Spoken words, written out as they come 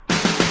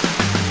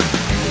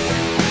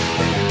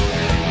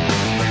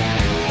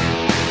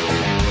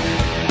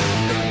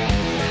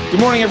Good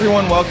morning,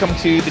 everyone. Welcome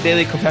to the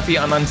Daily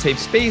Kofefi on Unsafe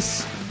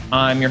Space.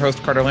 I'm your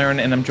host, Carter Laren,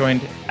 and I'm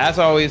joined, as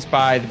always,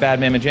 by the bad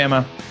mamma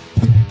jamma,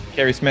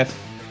 Carrie Smith.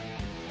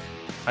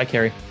 Hi,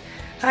 Carrie.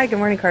 Hi, good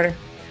morning, Carter.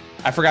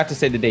 I forgot to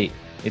say the date.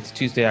 It's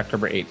Tuesday,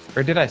 October 8th.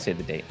 Or did I say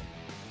the date?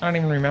 I don't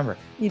even remember.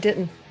 You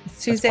didn't.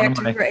 It's Tuesday,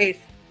 October 8th.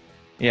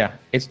 Yeah,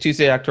 it's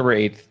Tuesday, October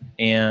 8th.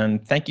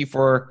 And thank you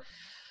for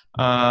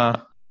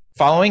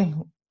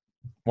following,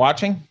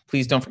 watching.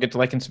 Please don't forget to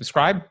like and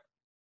subscribe.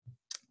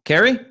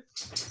 Carrie,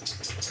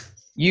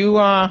 you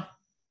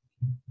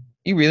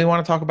really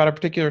want to talk about a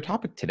particular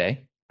topic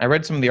today. I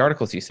read some of the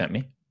articles you sent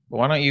me, but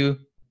why don't you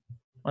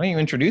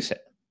introduce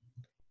it?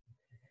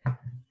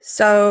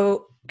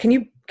 So can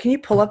you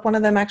pull up one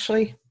of them,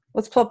 actually?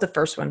 Let's pull up the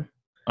first one.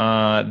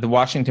 The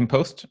Washington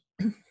Post?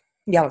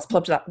 Yeah, let's pull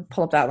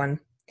up that one.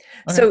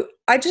 Okay. So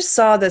I just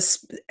saw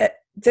this.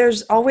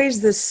 There's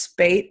always this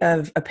spate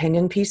of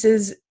opinion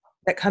pieces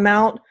that come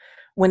out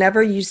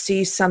whenever you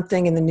see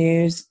something in the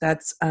news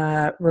that's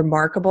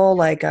remarkable,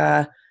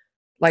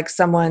 like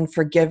someone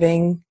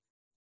forgiving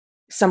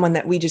someone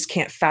that we just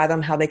can't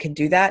fathom how they could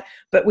do that.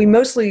 But we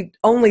mostly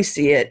only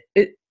see it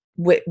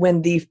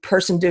when the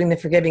person doing the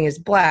forgiving is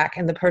Black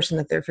and the person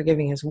that they're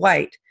forgiving is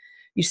white.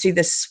 You see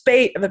this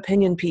spate of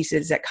opinion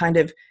pieces that kind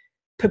of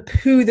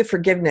poo-poo the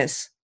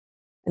forgiveness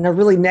and are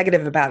really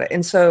negative about it.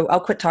 And so I'll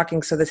quit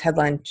talking so this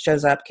headline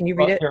shows up. Can you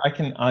read it? Here,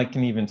 I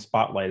can even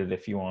spotlight it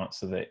if you want,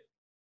 so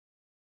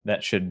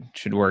that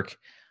should work.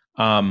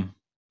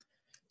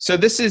 So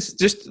this is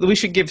just, we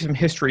should give some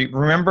history.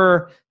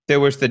 Remember, there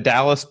was the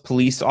Dallas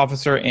police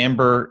officer,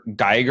 Amber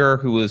Geiger,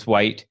 who was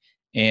white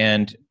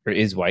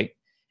is white.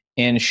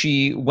 And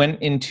she went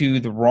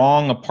into the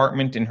wrong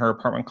apartment in her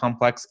apartment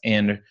complex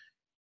and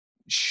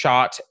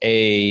shot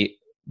a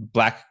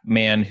Black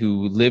man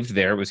who lived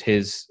there. It was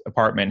his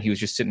apartment. He was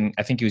just sitting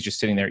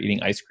there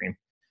eating ice cream.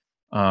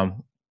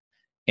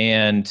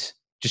 And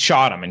just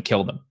shot him and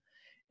killed him.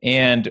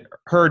 And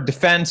her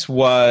defense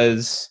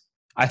was,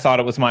 I thought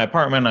it was my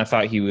apartment. I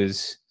thought he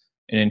was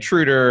an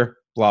intruder,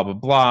 blah, blah,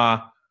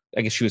 blah.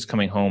 I guess she was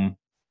coming home,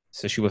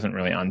 so she wasn't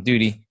really on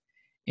duty.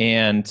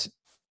 And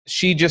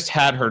she just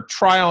had her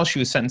trial. She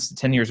was sentenced to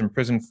 10 years in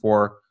prison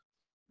for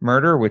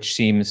murder, which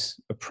seems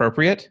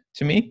appropriate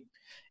to me.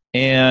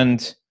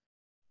 And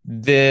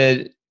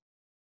the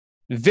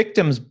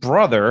victim's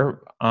brother,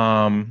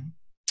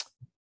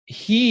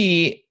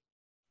 he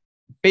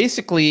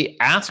basically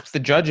asked the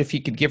judge if he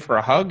could give her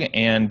a hug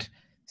and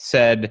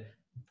said,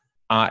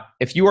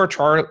 if you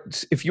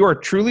are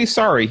truly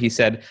sorry, he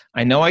said,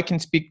 I know I can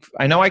speak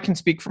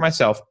for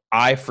myself.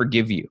 I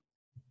forgive you.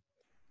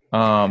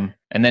 And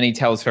then he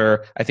tells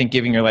her, I think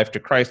giving your life to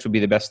Christ would be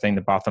the best thing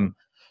that Botham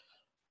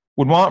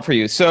would want for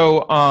you.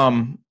 So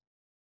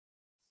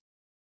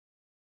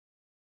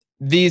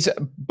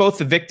both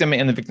the victim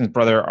and the victim's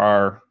brother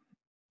are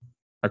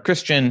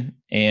Christian,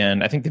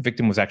 and I think the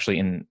victim was actually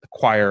in the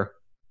choir.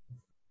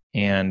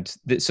 And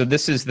so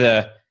that's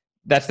the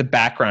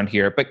background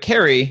here. But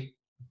Carrie,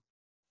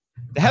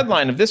 the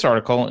headline of this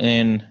article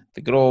in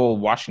the good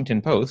old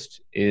Washington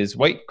Post is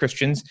 "White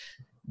Christians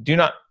do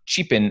not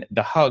cheapen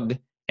the hug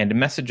and a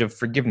message of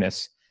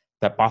forgiveness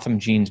that Botham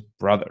Jean's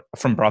brother."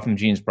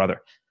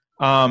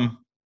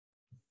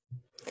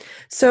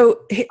 So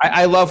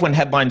I love when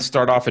headlines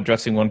start off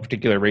addressing one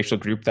particular racial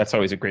group. That's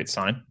always a great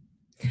sign.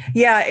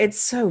 Yeah, they are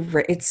so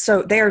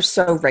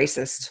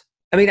racist.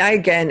 I mean,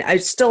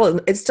 it's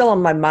still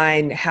on my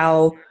mind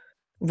how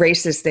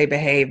racist they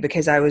behave,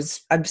 because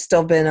I've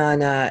still been on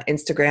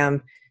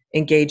Instagram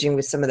engaging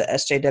with some of the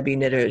SJW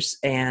knitters,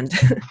 and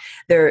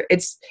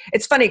it's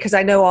funny because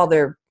I know all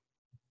their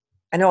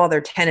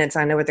tenets.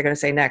 I know what they're going to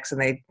say next,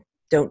 and they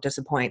don't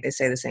disappoint. They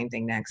say the same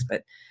thing next,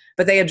 but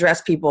they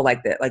address people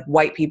like that, like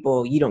white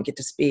people. You don't get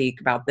to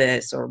speak about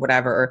this or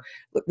whatever.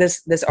 Or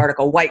this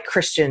article, white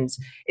Christians.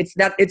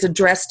 It's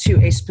addressed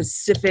to a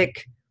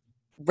specific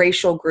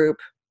racial group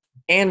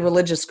and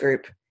religious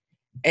group,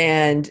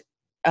 and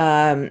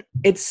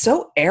it's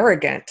so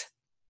arrogant.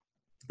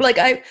 Like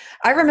I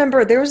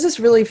remember there was this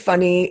really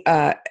funny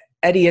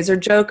Eddie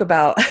Izzard joke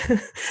about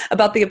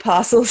about the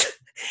apostles,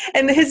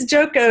 and his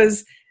joke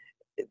goes,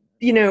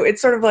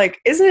 it's sort of like,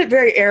 isn't it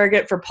very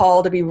arrogant for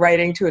Paul to be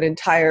writing to an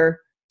entire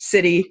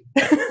city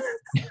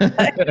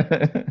like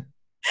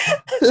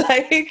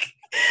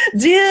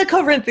dear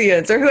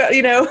Corinthians, or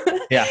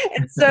Yeah.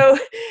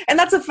 and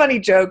that's a funny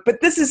joke, but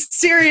this is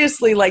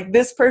seriously like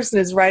this person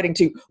is writing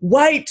to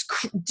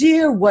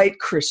dear white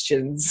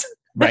Christians.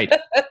 Right.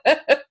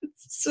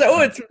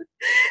 So it's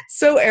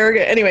so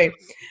arrogant. Anyway,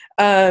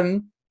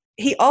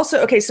 he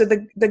also, so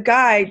the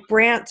guy,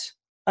 Brant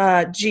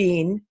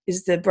Jean,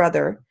 is the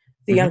brother,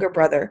 the younger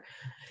brother.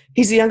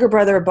 He's the younger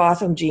brother of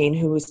Botham Jean,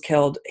 who was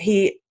killed.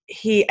 He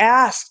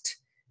asked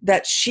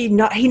that he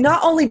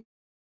not only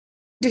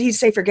did he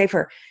say forgave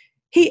her,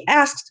 he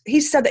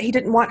said that he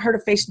didn't want her to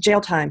face jail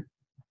time.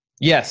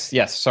 Yes.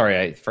 Sorry,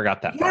 I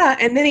forgot that. Yeah,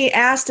 and then he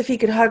asked if he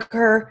could hug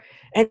her,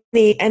 and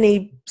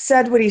he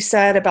said what he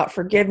said about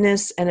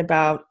forgiveness and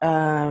about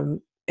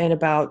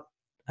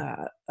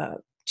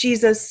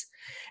Jesus.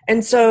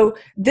 And so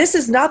this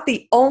is not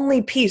the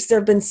only piece. There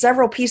have been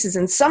several pieces,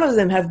 and some of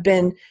them have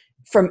been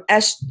from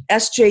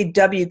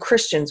SJW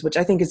Christians, which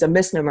I think is a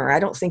misnomer. I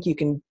don't think you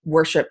can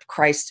worship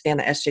Christ and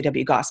the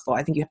SJW gospel.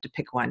 I think you have to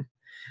pick one.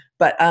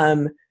 But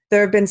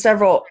there have been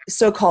several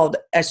so-called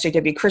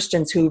SJW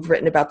Christians who've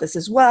written about this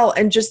as well.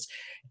 And just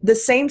the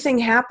same thing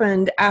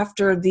happened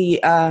after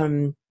the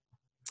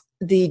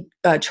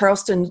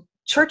Charleston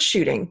church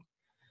shooting,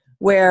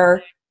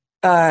 where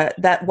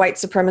that white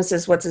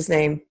supremacist, what's his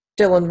name,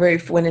 Dylan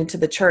Roof, went into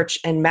the church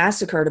and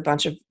massacred a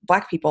bunch of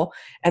Black people.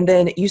 And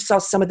then you saw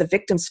some of the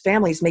victims'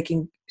 families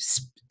making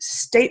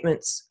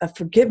statements of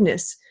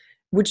forgiveness,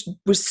 which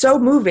was so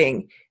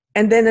moving.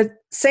 And then the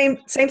same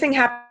thing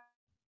happened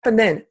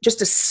then,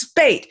 just a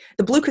spate.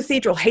 The Blue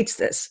Cathedral hates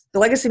this. The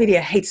legacy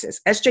media hates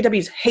this.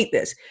 SJWs hate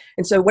this.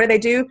 And so what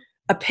do?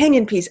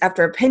 Opinion piece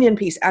after opinion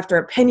piece after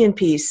opinion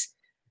piece,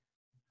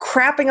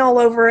 crapping all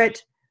over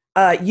it,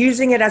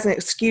 using it as an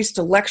excuse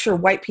to lecture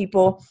white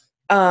people.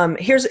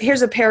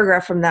 Here's a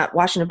paragraph from that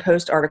Washington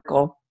Post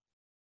article.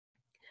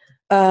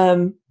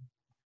 It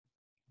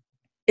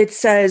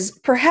says,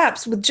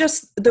 perhaps with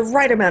just the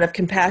right amount of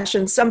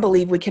compassion, some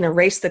believe we can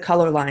erase the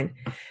color line.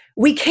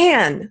 We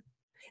can.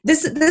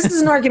 This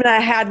is an argument I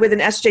had with an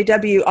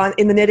SJW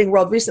in the knitting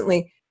world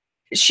recently.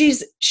 She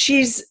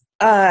did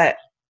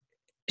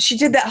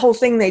that whole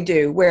thing they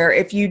do where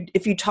if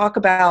you talk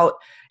about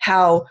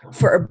how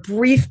for a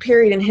brief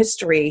period in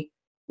history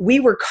we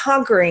were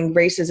conquering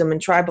racism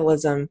and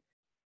tribalism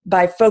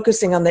by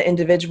focusing on the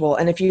individual.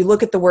 And if you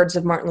look at the words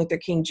of Martin Luther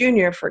King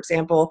Jr., for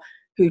example,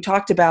 who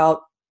talked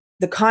about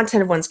the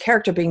content of one's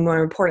character being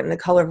more important than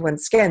the color of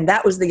one's skin,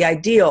 that was the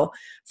ideal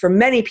for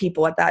many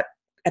people at that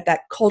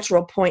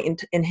cultural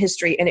point in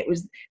history. And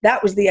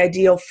that was the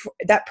ideal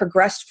that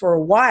progressed for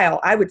a while,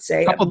 I would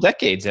say. A couple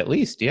decades at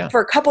least, yeah.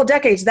 For a couple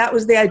decades, that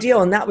was the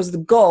ideal and that was the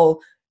goal.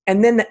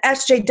 And then the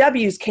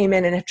SJWs came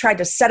in and have tried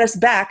to set us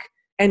back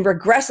and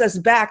regress us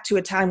back to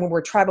a time when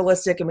we're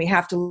tribalistic and we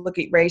have to look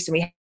at race and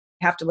we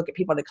have to look at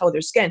people by the color of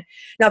their skin.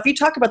 Now, if you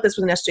talk about this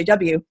with an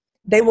SJW,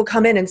 they will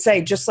come in and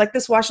say, just like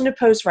this Washington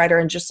Post writer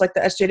and just like the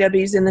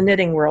SJWs in the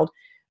knitting world,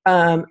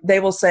 they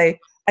will say,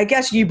 I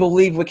guess you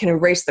believe we can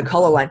erase the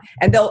color line.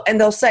 And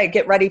they'll say,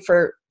 get ready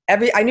for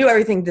I knew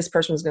everything this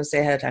person was going to say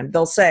ahead of time.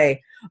 They'll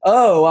say,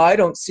 oh, I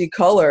don't see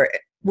color,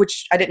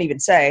 which I didn't even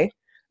say.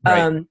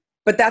 Right.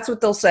 But that's what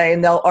they'll say.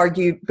 And they'll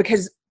argue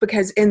because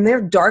in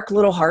their dark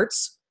little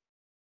hearts,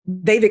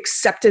 they've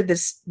accepted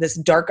this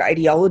dark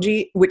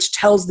ideology, which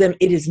tells them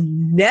it is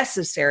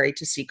necessary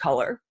to see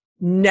color,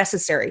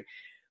 necessary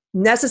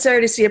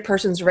to see a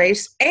person's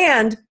race,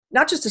 and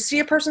not just to see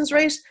a person's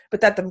race, but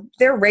that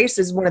their race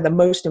is one of the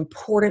most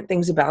important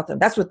things about them.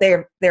 That's what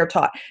they're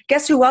taught.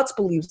 Guess who else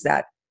believes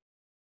that?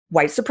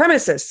 White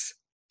supremacists.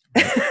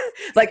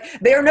 Like,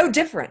 they are no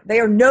different. They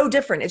are no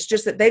different. It's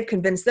just that they've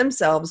convinced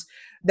themselves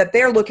that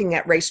they're looking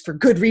at race for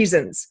good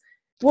reasons.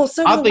 Well,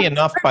 so oddly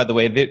enough, by the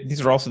way,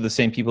 these are also the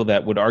same people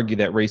that would argue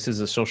that race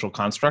is a social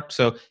construct.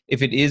 So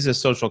if it is a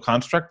social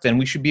construct, then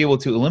we should be able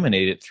to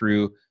eliminate it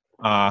through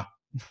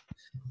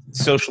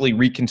socially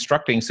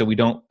reconstructing so we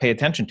don't pay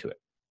attention to it.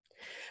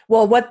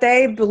 Well, what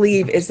they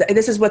believe is that,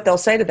 this is what they'll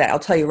say to that. I'll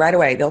tell you right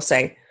away. They'll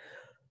say,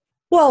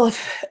 well,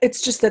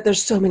 it's just that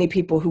there's so many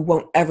people who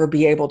won't ever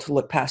be able to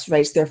look past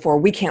race. Therefore,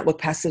 we can't look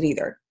past it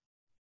either.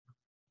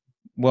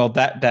 Well,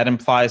 that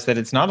implies that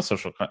it's not a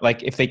social,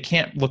 like if they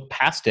can't look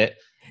past it.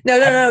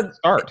 No.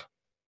 Start.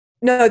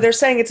 No, they're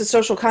saying it's a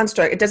social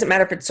construct. It doesn't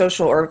matter if it's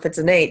social or if it's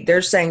innate.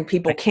 They're saying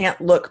people can't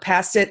look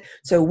past it,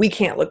 so we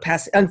can't look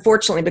past it.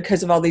 Unfortunately,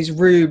 because of all these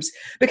rubes,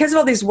 because of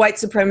all these white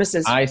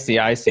supremacists. I see.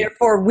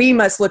 Therefore, we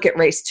must look at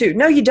race too.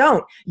 No, you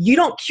don't. You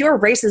don't cure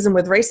racism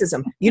with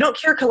racism. You don't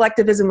cure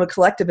collectivism with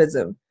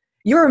collectivism.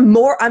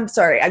 I'm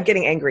sorry, I'm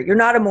getting angry. You're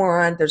not a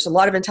moron. There's a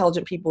lot of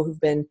intelligent people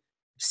who've been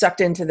sucked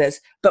into this.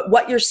 But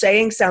what you're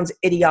saying sounds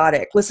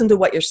idiotic. Listen to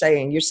what you're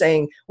saying. You're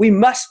saying we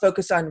must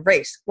focus on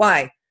race.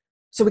 Why?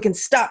 So we can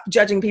stop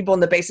judging people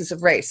on the basis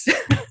of race.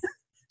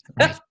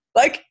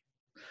 Like,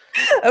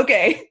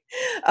 okay.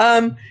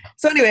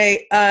 So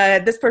anyway,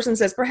 this person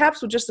says,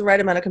 perhaps with just the right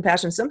amount of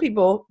compassion, some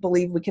people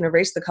believe we can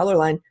erase the color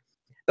line.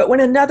 But when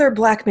another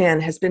Black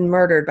man has been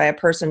murdered by a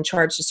person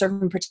charged to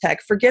serve and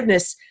protect,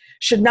 forgiveness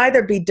should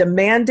neither be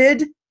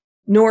demanded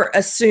nor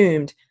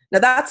assumed. Now,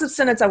 that's a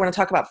sentence I want to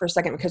talk about for a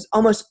second, because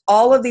almost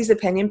all of these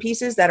opinion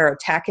pieces that are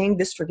attacking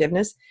this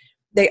forgiveness,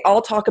 they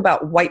all talk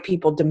about white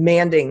people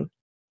demanding.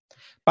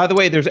 By the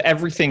way,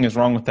 everything is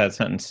wrong with that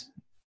sentence.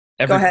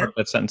 Every part of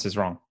that sentence is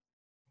wrong.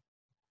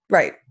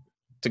 Right.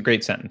 It's a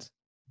great sentence.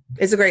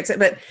 It's a great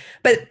sentence.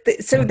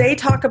 So they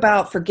talk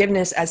about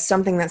forgiveness as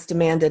something that's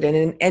demanded.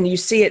 And you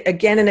see it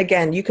again and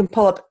again. You can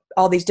pull up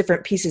all these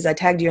different pieces I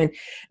tagged you in.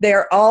 They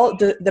are all,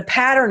 the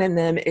pattern in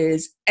them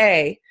is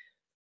A,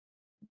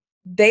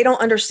 they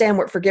don't understand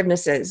what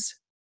forgiveness is.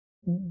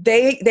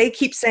 They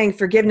keep saying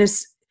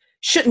forgiveness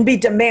shouldn't be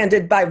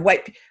demanded by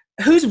white.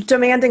 Who's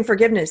demanding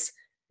forgiveness?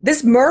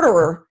 This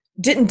murderer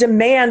didn't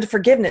demand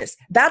forgiveness.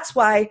 That's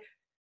why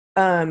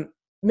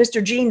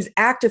Mr. Jean's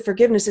act of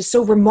forgiveness is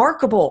so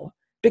remarkable,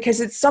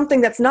 because it's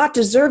something that's not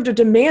deserved or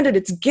demanded.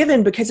 It's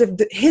given because of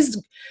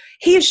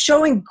he is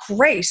showing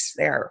grace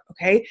there.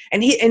 Okay.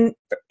 And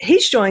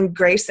he's showing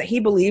grace that he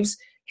believes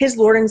his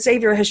Lord and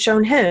Savior has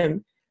shown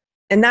him.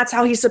 And that's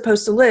how he's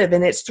supposed to live.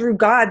 And it's through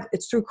God,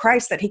 it's through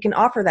Christ that he can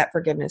offer that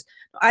forgiveness.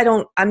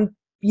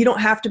 You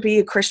don't have to be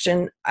a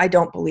Christian, I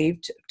don't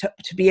believe,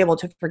 to be able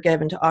to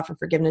forgive and to offer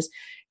forgiveness.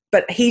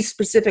 But he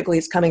specifically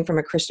is coming from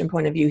a Christian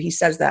point of view. He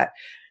says that.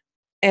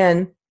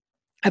 And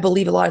I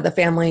believe a lot of the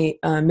family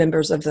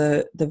members of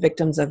the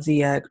victims of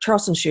the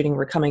Charleston shooting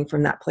were coming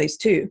from that place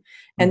too.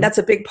 And that's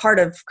a big part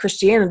of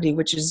Christianity,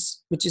 which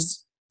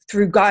is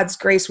through God's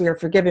grace we are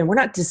forgiven. We're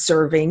not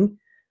deserving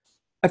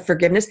of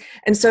forgiveness.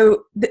 And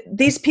so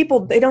these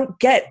people,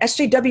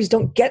 SJWs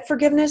don't get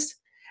forgiveness,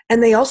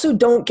 and they also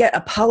don't get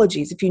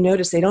apologies. If you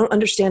notice, they don't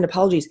understand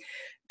apologies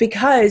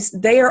because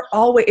they are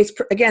always,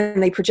 again,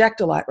 they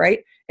project a lot, right?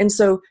 And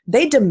so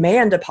they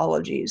demand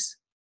apologies.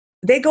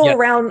 They go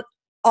around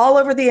all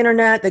over the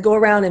internet. They go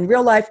around in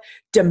real life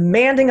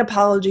demanding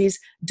apologies,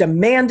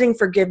 demanding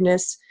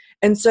forgiveness.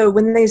 And so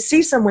when they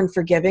see someone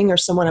forgiving or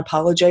someone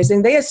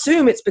apologizing, they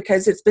assume it's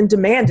because it's been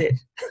demanded.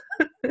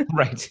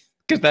 Right.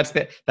 Because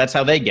that's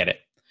how they get it.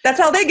 That's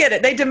how they get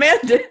it. They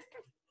demand it.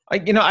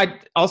 I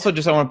also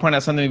I want to point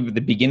out something at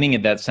the beginning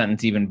of that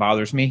sentence even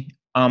bothers me.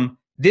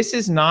 This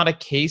is not a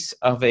case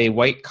of a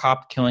white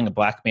cop killing a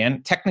black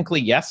man.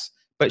 Technically, yes,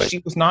 but she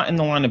was not in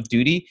the line of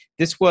duty.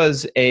 This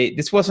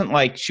wasn't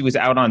like she was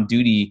out on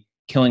duty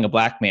killing a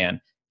black man.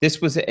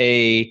 This was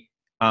I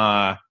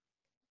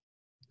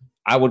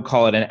would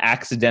call it an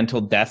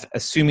accidental death,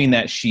 assuming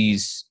that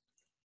she's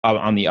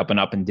on the up and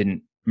up and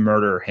didn't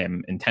murder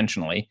him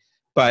intentionally.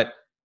 But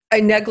a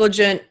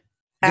negligent,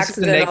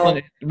 accidental,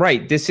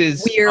 right? This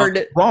is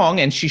weird, wrong,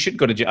 and she should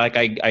go to jail. Like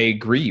I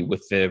agree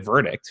with the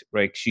verdict.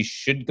 Like she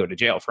should go to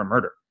jail for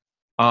murder.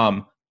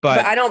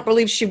 But I don't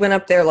believe she went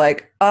up there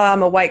like, oh,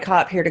 I'm a white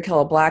cop here to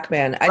kill a black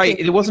man. I think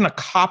it wasn't a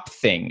cop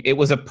thing. It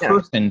was a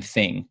person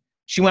thing.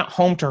 She went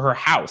home to her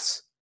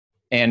house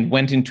and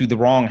went into the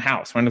wrong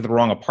house, went into the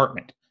wrong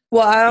apartment.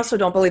 Well, I also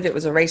don't believe it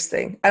was a race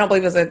thing. I don't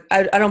believe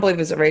it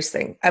was a race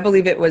thing. I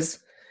believe it was,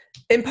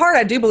 in part,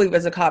 I do believe it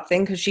was a cop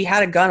thing because she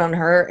had a gun on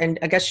her, and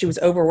I guess she was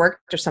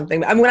overworked or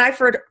something. I mean, when I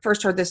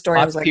first heard this story,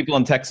 I was like, people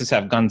in Texas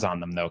have guns on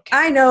them, though.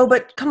 I know,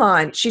 but come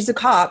on, she's a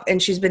cop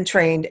and she's been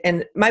trained.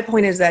 And my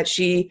point is that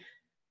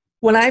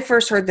when I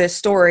first heard this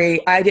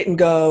story, I didn't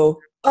go,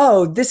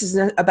 oh, this is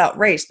about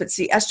race. But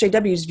see,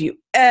 SJWs view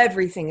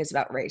everything is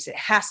about race. It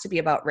has to be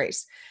about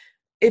race.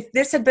 If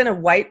this had been a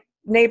white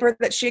neighbor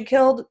that she had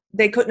killed,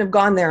 they couldn't have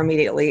gone there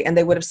immediately, and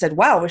they would have said,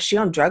 wow, was she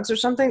on drugs or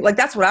something? Like,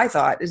 that's what I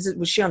thought.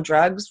 Was she on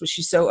drugs? Was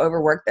she so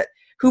overworked that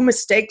who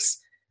mistakes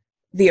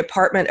the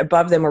apartment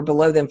above them or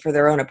below them for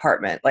their own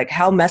apartment? Like,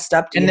 how messed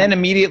up and then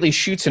immediately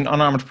shoots an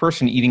unarmed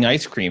person eating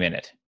ice cream in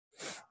it.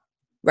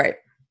 Right.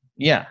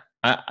 Yeah.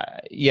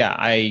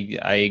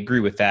 I agree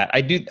with that.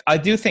 I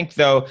do think,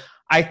 though,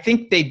 I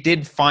think they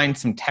did find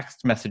some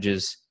text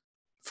messages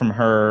from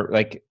her,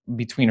 like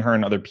between her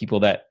and other people,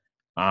 that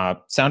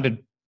sounded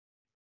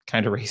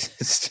kind of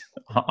racist,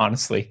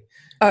 honestly.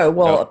 Oh,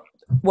 well,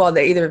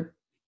 they either.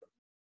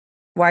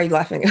 Why are you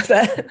laughing at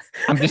that?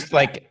 I'm just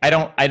like, I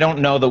don't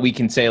know that we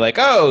can say like,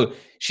 oh,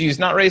 she's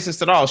not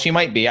racist at all. She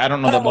might be. I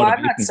don't know.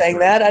 I'm not saying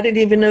that. I didn't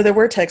even know there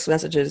were text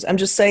messages. I'm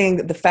just saying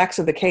that the facts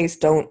of the case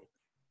don't.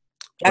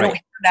 I don't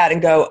hear that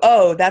and go,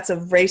 oh, that's a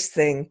race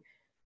thing.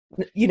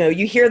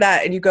 You hear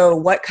that and you go,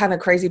 what kind of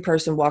crazy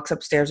person walks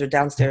upstairs or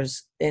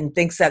downstairs and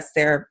thinks that's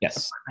their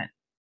apartment?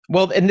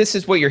 Well, and this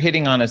is what you're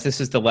hitting on, is this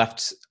is the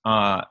left's,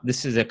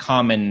 this is a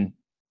common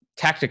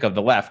tactic of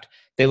the left.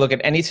 They look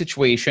at any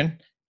situation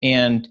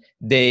and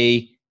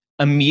they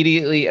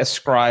immediately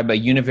ascribe a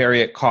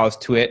univariate cause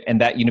to it, and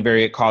that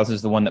univariate cause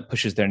is the one that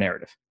pushes their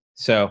narrative.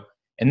 So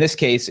in this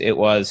case, it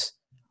was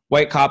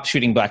white cops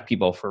shooting black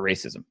people for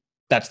racism.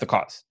 That's the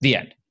cause. The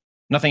end.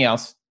 Nothing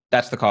else.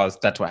 That's the cause.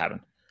 That's what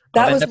happened.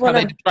 That's how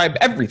they describe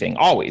everything,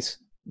 always.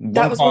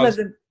 Their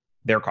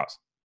cause.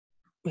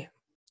 Yeah.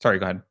 Sorry,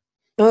 go ahead.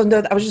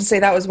 No, I was just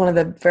saying that was one of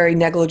the very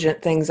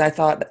negligent things I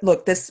thought.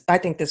 Look, I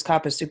think this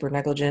cop is super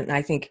negligent, and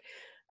I think,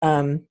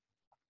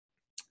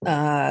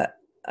 Beto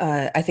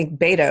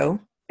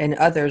and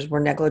others were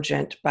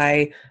negligent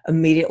by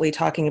immediately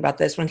talking about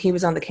this. When he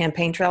was on the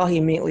campaign trail, he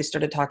immediately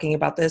started talking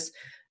about this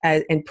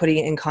and putting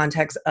it in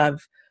context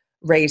of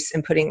race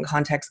and putting it in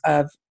context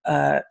of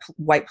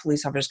white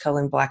police officers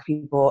killing black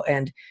people,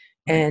 and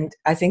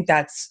I think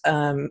that's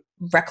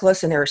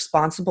reckless and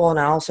irresponsible. And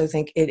I also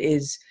think it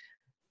is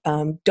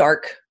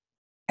dark.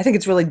 I think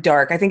it's really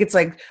dark. I think it's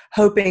like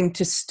hoping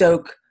to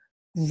stoke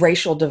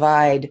racial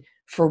divide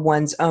for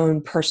one's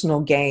own personal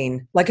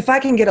gain. Like, if I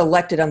can get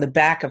elected on the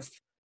back of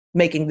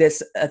making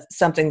this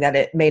something that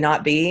it may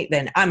not be,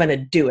 then I'm going to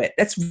do it.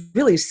 That's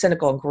really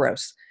cynical and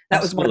gross.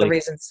 That Absolutely. was one of the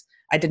reasons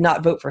I did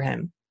not vote for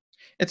him.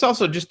 It's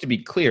also, just to be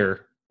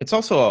clear, it's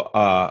also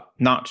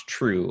not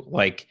true.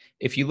 Like,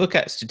 if you look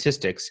at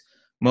statistics,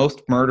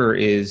 most murder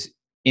is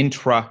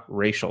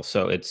intra-racial.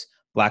 So it's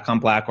black on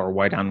black or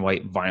white on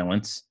white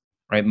violence,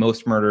 right?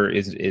 Most murder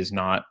is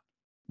not,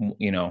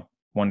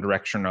 one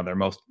direction or another,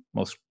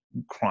 most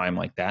crime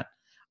like that.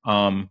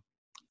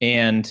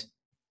 And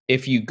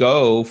if you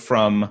go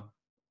from,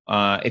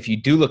 if you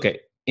do look at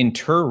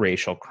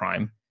interracial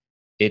crime,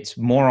 it's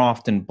more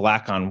often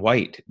black on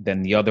white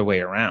than the other way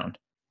around.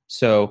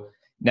 So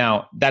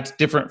now that's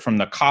different from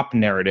the cop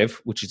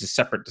narrative, which is a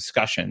separate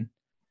discussion,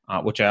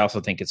 which I also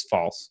think is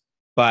false.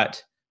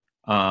 But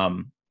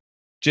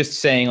just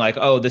saying like,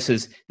 oh, this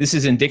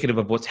is indicative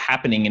of what's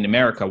happening in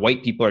America.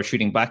 White people are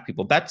shooting black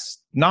people.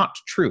 That's not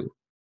true.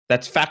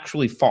 That's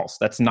factually false.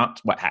 That's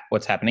not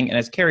what's happening. And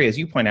as Carrie, as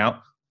you point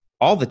out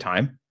all the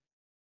time,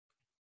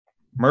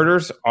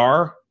 murders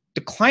are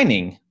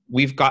declining.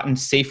 We've gotten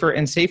safer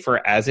and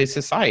safer as a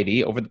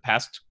society over the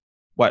past,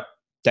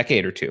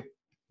 decade or two.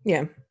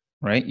 Yeah.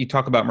 Right? You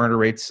talk about murder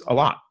rates a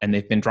lot, and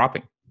they've been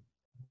dropping.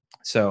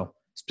 So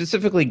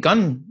specifically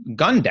gun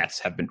deaths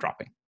have been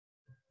dropping.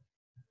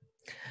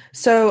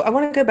 So I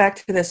want to go back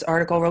to this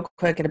article real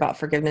quick and about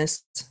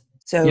forgiveness.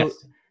 So yes.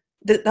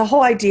 the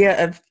whole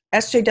idea of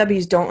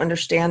SJWs don't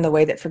understand the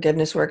way that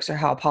forgiveness works or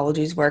how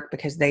apologies work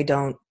because they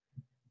don't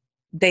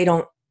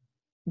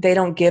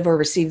give or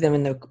receive them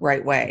in the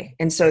right way.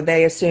 And so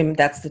they assume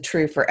that's the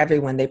truth for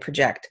everyone. They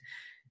project.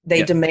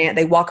 They demand,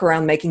 they walk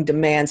around making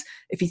demands.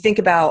 If you think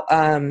about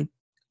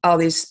all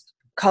these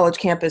college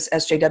campus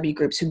SJW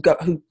groups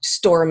who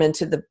storm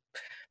into the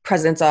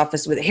president's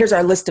office with, here's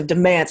our list of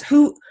demands.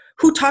 Who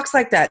talks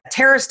like that?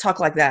 Terrorists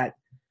talk like that.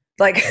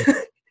 Like,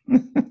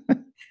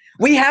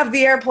 we have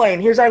the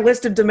airplane. Here's our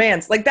list of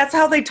demands. Like, that's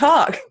how they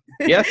talk.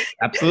 Yes,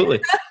 absolutely.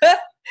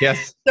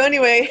 Yes. So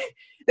anyway,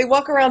 they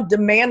walk around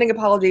demanding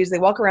apologies. They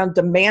walk around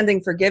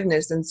demanding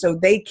forgiveness. And so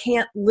they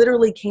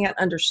literally can't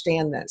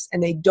understand this.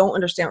 And they don't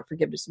understand what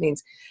forgiveness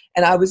means.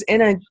 And I was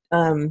in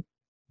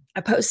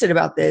I posted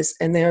about this,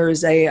 and there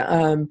was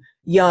a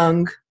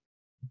young,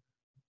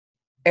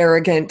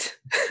 arrogant,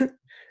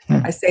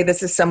 I say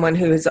this as someone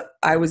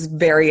I was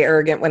very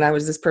arrogant when I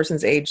was this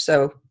person's age.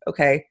 So,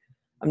 okay,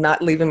 I'm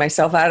not leaving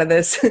myself out of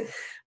this.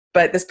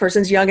 But this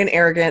person's young and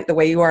arrogant the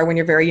way you are when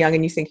you're very young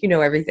and you think you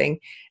know everything.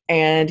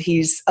 And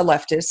he's a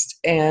leftist,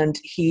 and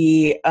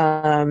he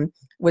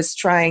was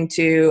trying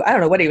to, I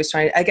don't know what he was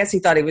trying. I guess he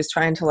thought he was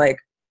trying to like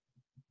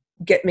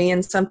get me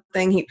in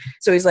something.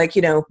 So he's like,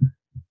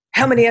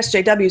 how many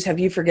SJWs have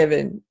you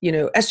forgiven?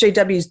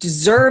 SJWs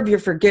deserve your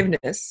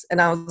forgiveness. And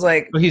I was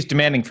like, well, he's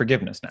demanding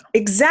forgiveness now.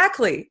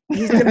 Exactly.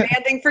 He's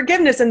demanding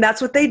forgiveness, and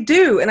that's what they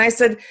do. And I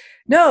said,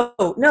 no,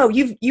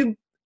 you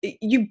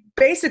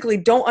basically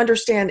don't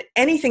understand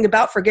anything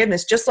about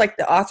forgiveness, just like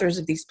the authors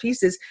of these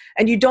pieces.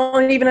 And you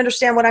don't even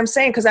understand what I'm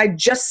saying, because I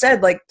just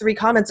said like 3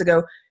 comments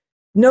ago,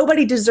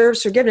 nobody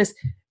deserves forgiveness.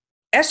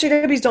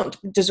 SJWs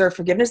don't deserve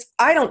forgiveness.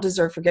 I don't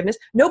deserve forgiveness.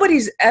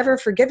 Nobody's ever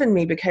forgiven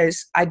me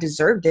because I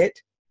deserved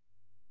it.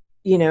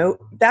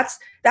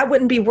 That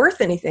wouldn't be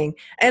worth anything.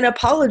 An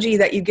apology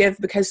that you give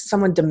because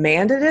someone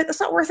demanded it, that's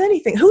not worth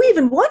anything. Who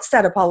even wants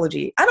that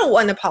apology? I don't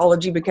want an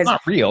apology because it's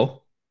not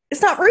real.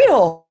 It's not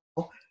real.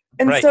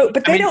 And right. So,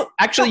 but don't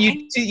actually,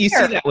 you see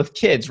that with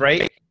kids,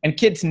 right? And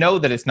kids know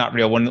that it's not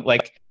real when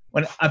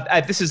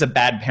this is a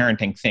bad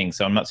parenting thing.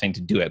 So I'm not saying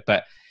to do it,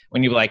 but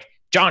when you're like,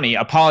 Johnny,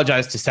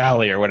 apologize to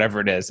Sally or whatever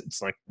it is,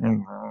 it's like,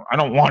 I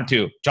don't want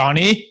to.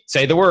 Johnny,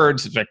 say the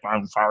words. It's like,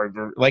 I'm sorry.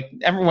 Like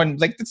everyone,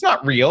 like it's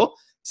not real.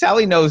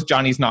 Sally knows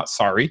Johnny's not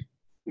sorry.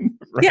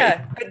 Right?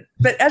 Yeah,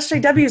 but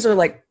SJWs are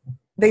like,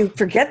 they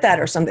forget that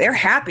or something. They're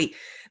happy.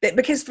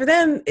 Because for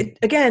them,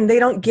 again, they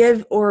don't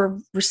give or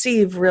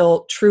receive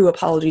real, true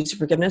apologies or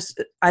forgiveness.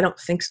 I don't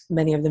think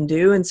many of them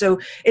do. And so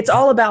it's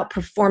all about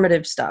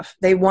performative stuff.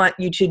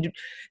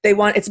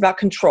 It's about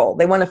control.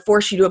 They want to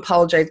force you to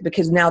apologize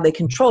because now they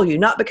control you,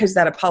 not because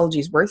that apology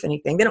is worth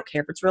anything. They don't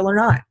care if it's real or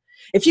not.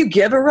 If you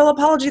give a real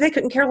apology, they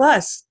couldn't care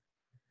less.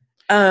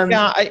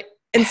 The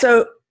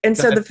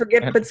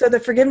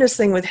forgiveness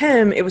thing with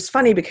him, it was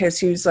funny because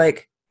he was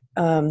like,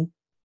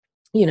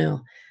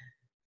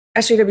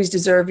 SJWs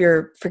deserve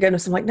your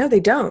forgiveness. I'm like, no, they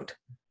don't.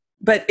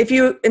 But if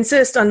you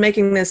insist on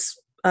making this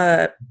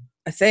a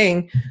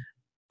thing,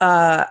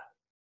 there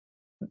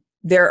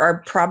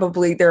are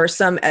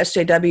some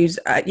SJWs,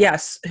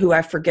 yes, who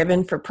I've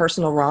forgiven for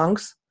personal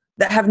wrongs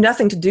that have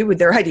nothing to do with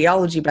their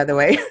ideology, by the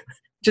way,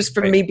 just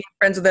from me being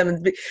friends with them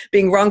and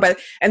being wronged by them.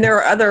 And there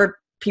are other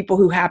people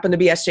who happen to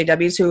be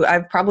SJWs who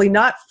I've probably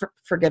not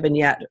forgiven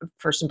yet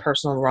for some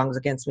personal wrongs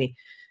against me.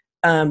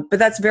 But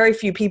that's very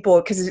few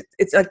people, because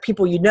it's like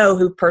people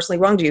who personally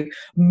wronged you.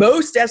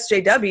 Most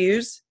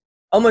SJWs,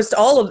 almost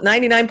all of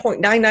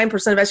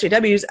 99.99% of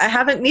SJWs, I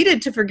haven't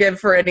needed to forgive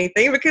for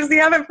anything because they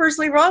haven't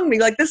personally wronged me.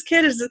 Like this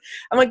kid is,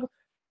 I'm like,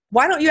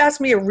 why don't you ask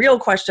me a real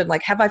question?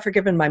 Like, have I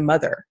forgiven my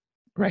mother?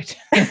 Right.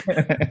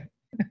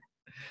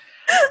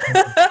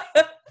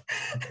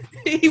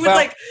 He was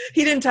like,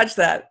 he didn't touch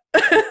that.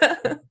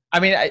 I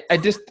mean, I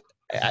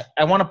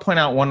want to point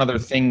out one other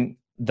thing,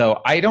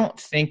 though. I don't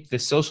think the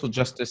social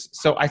justice.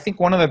 So I think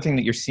one other thing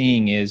that you're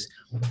seeing is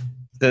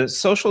the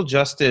social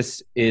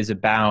justice is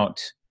about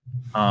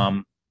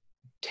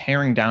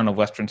tearing down of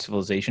Western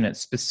civilization. It's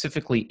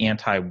specifically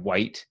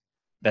anti-white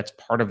that's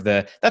part of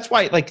that's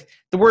why, like,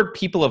 the word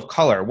people of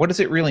color, what does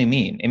it really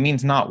mean? It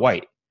means not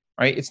white,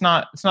 right? It's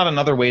not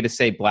another way to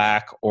say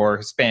black or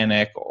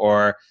Hispanic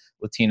or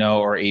Latino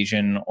or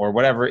Asian or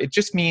whatever. It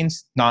just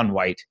means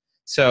non-white.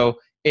 So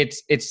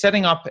it's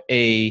setting up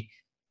a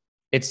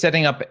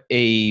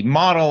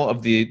model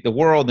of the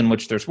world in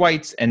which there's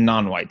whites and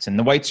non-whites, and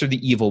the whites are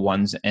the evil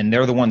ones, and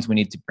they're the ones we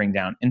need to bring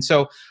down. And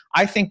so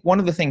I think one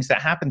of the things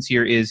that happens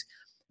here is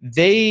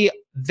they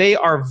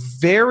are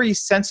very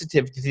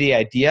sensitive to the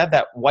idea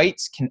that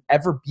whites can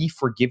ever be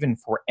forgiven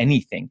for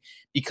anything,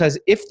 because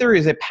if there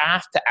is a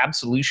path to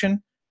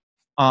absolution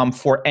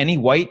for any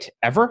white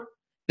ever,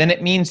 then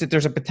it means that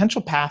there's a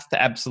potential path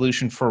to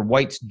absolution for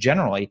whites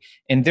generally,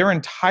 and their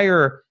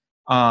entire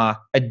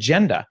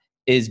agenda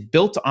is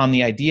built on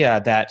the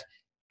idea that,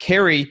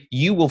 Carrie,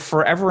 you will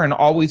forever and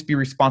always be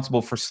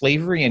responsible for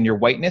slavery and your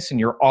whiteness, and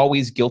you're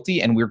always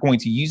guilty, and we're going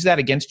to use that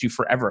against you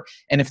forever.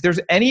 And if there's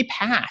any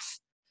path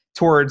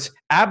towards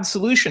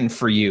absolution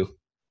for you,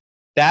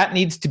 that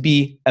needs to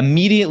be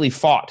immediately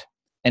fought.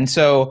 And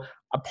so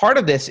a part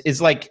of this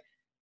is like,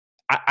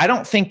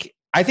 I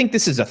think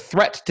this is a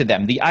threat to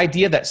them. The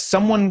idea that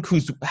someone who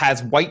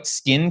has white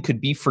skin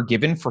could be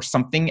forgiven for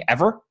something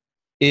ever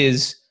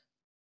is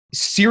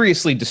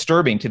seriously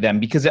disturbing to them,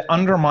 because it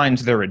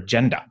undermines their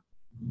agenda.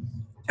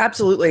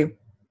 Absolutely.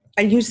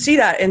 And you see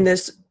that in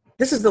this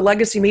is the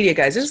legacy media,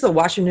 guys. This is the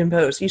Washington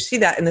Post. You see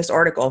that in this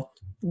article.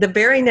 The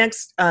very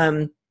next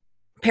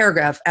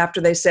paragraph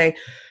after they say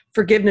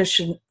forgiveness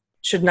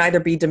should neither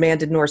be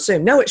demanded nor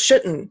assumed. No, it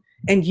shouldn't.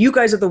 And you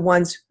guys are the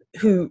ones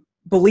who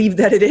believe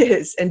that it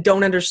is and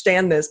don't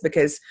understand this,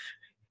 because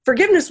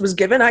forgiveness was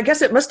given. I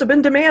guess it must have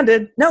been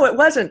demanded. No, it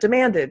wasn't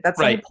demanded. That's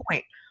right. The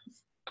point.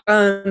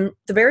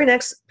 The very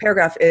next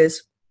paragraph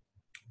is,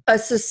 a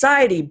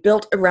society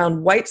built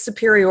around white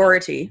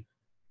superiority.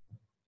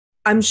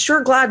 I'm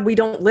sure glad we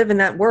don't live in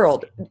that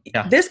world.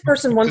 Yeah. This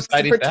person wants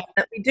to pretend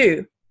that we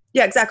do.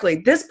 Yeah, exactly.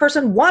 This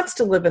person wants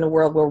to live in a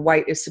world where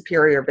white is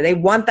superior, but they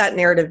want that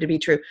narrative to be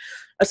true.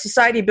 A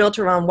society built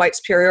around white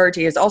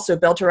superiority is also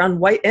built around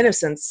white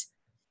innocence,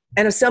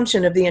 an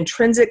assumption of the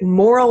intrinsic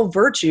moral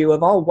virtue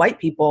of all white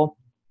people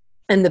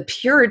and the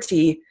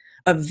purity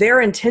of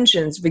their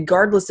intentions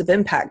regardless of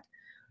impact.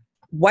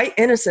 White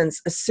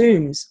innocence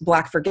assumes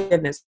black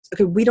forgiveness.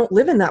 Okay, we don't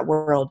live in that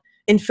world.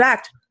 In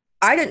fact,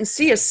 I didn't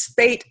see a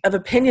spate of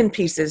opinion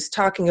pieces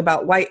talking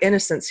about white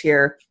innocence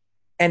here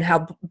and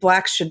how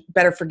blacks should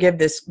better forgive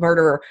this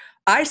murderer.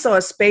 I saw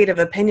a spate of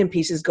opinion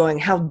pieces going,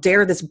 how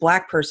dare this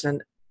black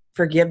person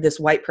forgive this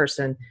white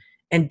person?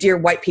 And dear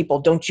white people,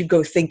 don't you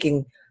go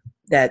thinking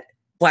that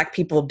black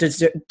people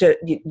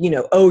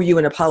owe you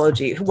an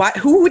apology.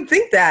 Who would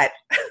think that?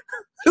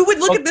 Who would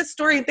look at this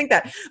story and think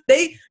that?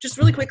 They, just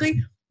really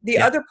quickly, the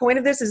other point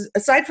of this is,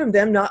 aside from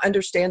them not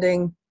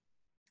understanding,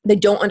 they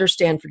don't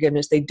understand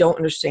forgiveness. They don't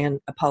understand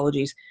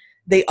apologies.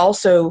 They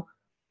also,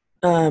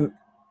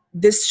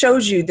 this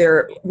shows you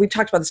we've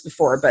talked about this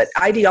before, but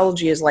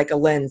ideology is like a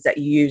lens that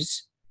you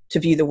use to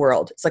view the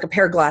world. It's like a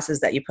pair of glasses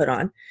that you put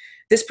on.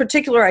 This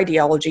particular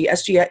ideology,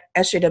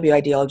 SJW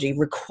ideology,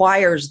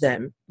 requires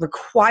them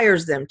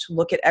to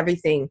look at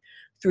everything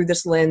through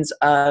this lens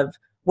of,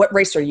 what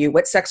race are you?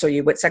 What sex are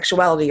you? What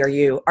sexuality are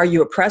you? Are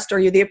you oppressed or are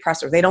you the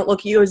oppressor? They don't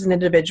look at you as an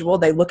individual.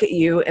 They look at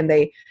you and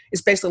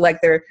it's basically like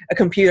they're a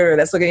computer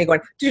that's looking at you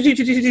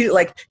going,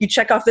 like you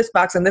check off this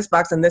box and this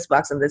box and this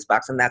box and this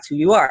box, and that's who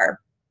you are.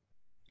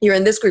 You're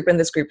in this group, in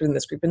this group, in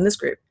this group, in this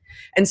group.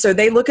 And so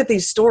they look at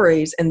these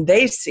stories and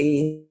they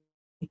see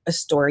a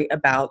story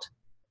about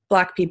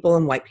black people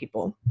and white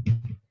people.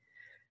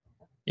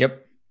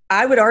 Yep.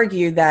 I would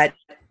argue that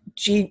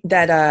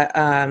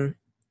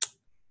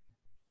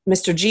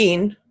Mr.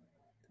 Gene,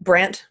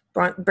 Brant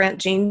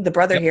Gene, the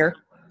brother here,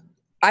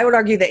 I would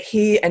argue that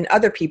he and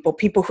other people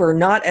who are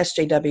not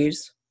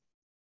SJWs,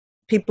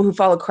 people who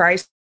follow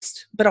Christ,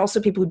 but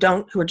also people who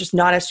don't, who are just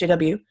not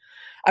SJW,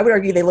 I would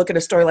argue they look at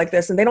a story like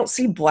this and they don't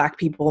see black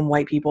people and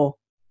white people.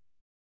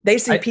 They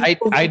see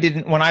people. I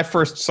didn't, when I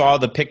first saw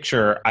the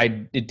picture,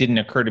 it didn't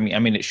occur to me. I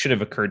mean, it should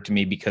have occurred to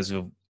me because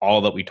of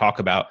all that we talk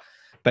about.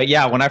 But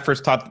yeah, when I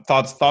first saw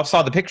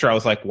the picture, I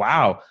was like,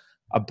 wow,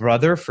 a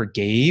brother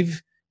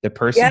forgave the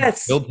person who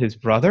killed his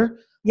brother?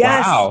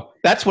 Yes. Wow.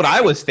 That's what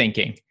I was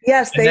thinking.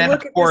 Yes, they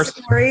look at this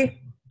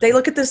story. They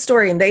look at this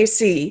story and they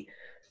see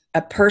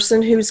a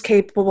person who's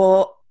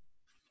capable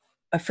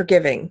of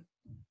forgiving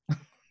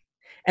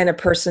and a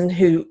person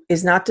who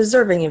is not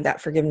deserving of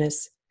that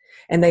forgiveness.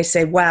 And they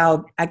say,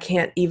 wow, I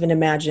can't even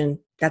imagine.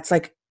 That's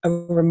like a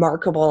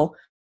remarkable,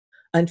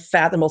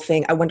 unfathomable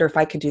thing. I wonder if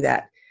I could do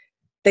that.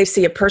 They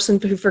see a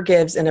person who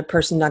forgives and a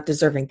person not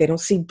deserving. They don't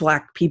see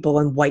black people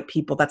and white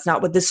people. That's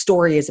not what this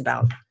story is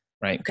about.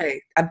 Right.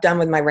 Okay, I'm done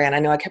with my rant. I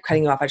know I kept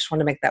cutting you off. I just want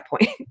to make that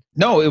point.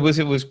 No, it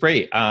was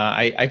great.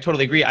 I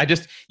totally agree.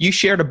 You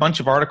shared a bunch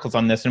of articles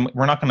on this, and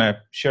we're not going to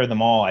share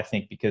them all, I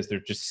think, because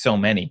there's just so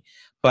many.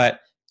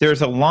 But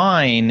there's a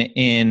line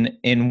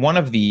in one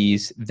of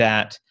these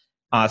that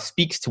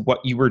speaks to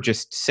what you were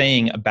just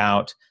saying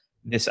about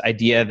this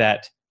idea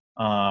that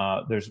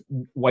there's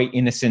white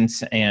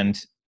innocence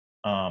and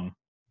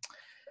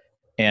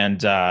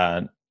and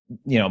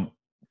you know,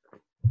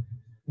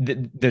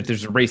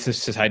 there's a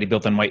racist society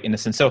built on white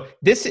innocence. So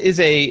this is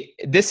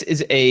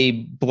a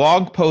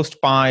blog post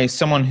by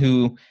someone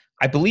who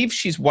I believe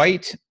she's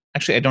white.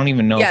 Actually, I don't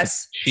even know.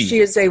 Yes, she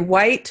is a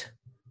white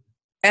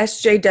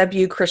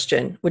SJW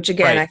Christian, which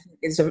again, right. I think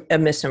is a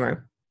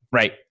misnomer.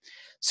 Right.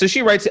 So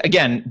she writes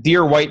again,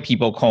 "Dear white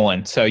people, :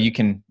 so you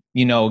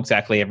know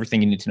exactly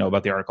everything you need to know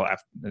about the article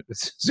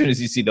as soon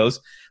as you see those.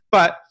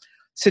 But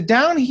so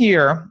down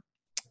here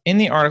in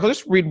the article,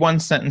 just read one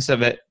sentence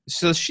of it.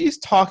 So she's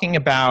talking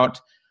about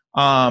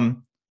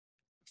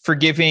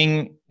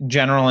forgiving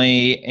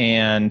generally,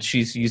 and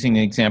she's using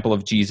the example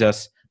of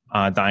Jesus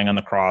dying on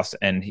the cross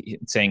and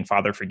saying,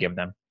 "Father, forgive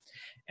them."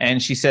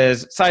 And she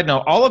says, side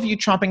note, all of you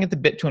chomping at the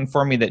bit to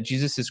inform me that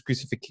Jesus'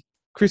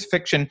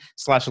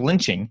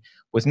 crucifixion/lynching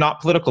was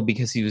not political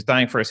because he was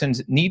dying for our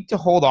sins need to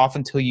hold off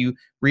until you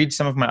read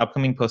some of my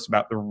upcoming posts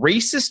about the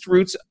racist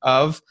roots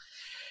of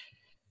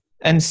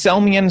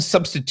Anselmian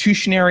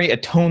substitutionary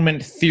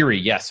atonement theory.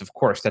 Yes, of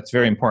course, that's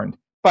very important.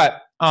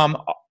 But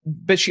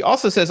she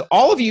also says,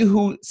 all of you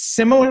who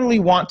similarly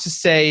want to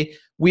say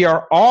we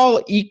are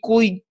all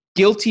equally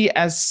guilty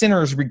as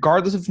sinners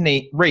regardless of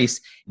race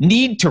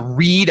need to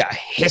read a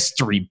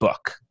history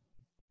book.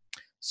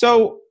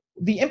 So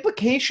the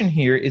implication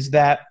here is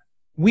that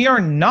we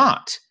are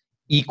not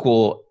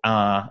equal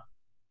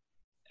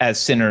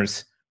as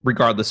sinners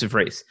regardless of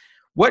race.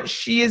 What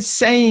she is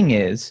saying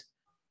is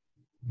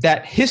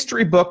that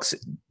history books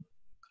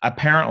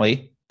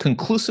apparently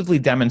conclusively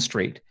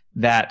demonstrate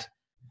that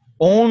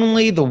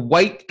only the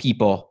white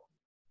people,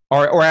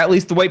 or at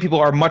least the white people,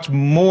 are much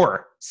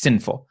more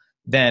sinful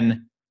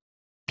than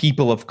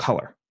people of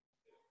color.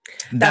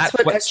 That's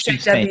what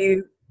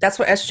SJW. That's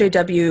what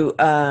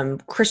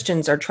SJW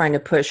Christians are trying to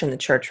push in the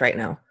church right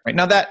now. Right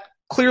now, that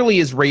clearly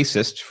is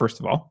racist. First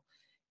of all,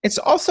 it's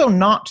also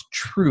not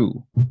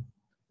true.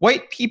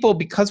 White people,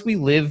 because we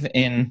live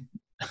in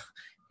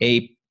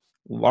a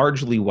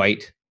largely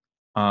white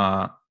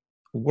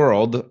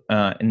world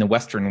in the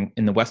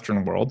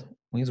Western world,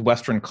 because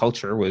Western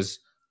culture was,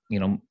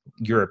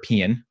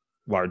 European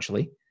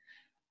largely.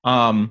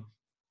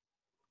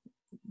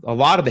 A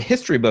lot of the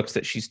history books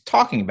that she's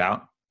talking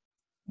about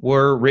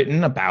were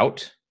written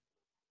about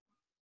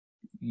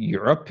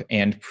Europe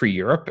and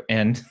pre-Europe,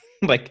 and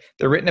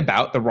they're written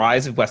about the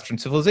rise of Western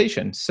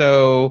civilization.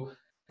 So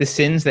the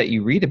sins that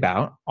you read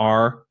about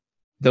are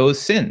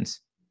those sins.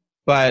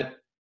 But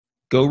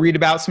go read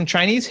about some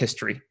Chinese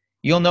history.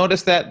 You'll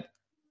notice that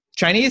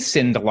Chinese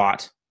sinned a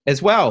lot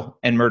as well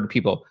and murdered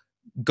people.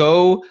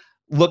 Go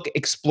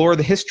explore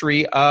the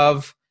history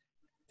of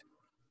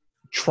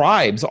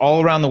tribes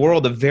all around the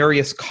world of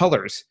various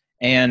colors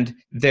and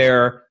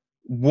their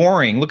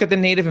warring. Look at the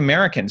Native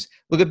Americans.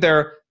 Look at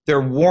their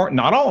war,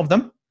 not all of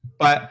them,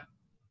 but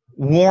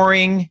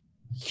warring,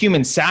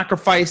 human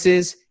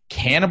sacrifices,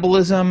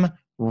 cannibalism,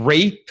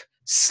 rape,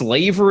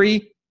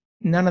 slavery.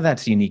 None of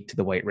that's unique to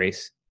the white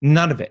race.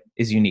 None of it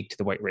is unique to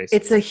the white race.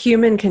 It's a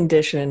human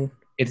condition.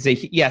 It's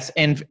yes,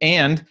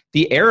 and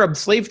the Arab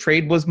slave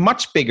trade was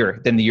much bigger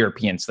than the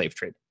European slave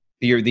trade.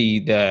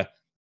 The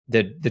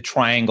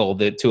triangle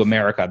to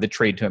America, the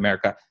trade to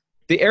America.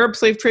 The Arab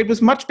slave trade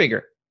was much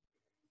bigger.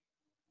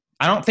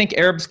 I don't think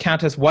Arabs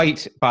count as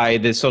white by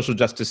the social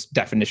justice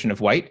definition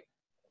of white.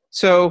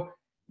 So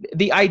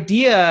the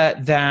idea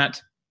that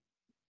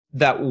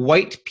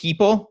white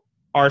people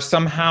are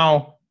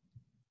somehow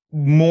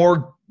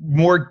more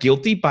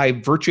guilty by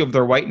virtue of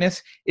their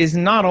whiteness is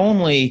not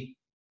only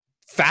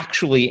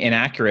factually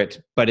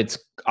inaccurate, but it's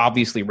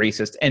obviously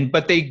racist.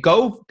 But they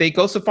go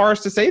so far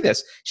as to say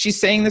this. She's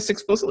saying this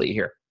explicitly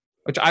here,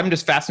 which I'm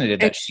just fascinated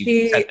that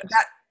she said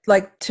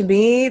this. To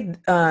me,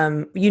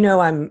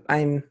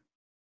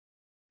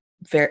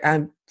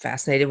 I'm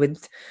fascinated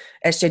with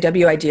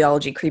SJW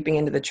ideology creeping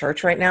into the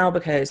church right now,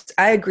 because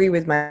I agree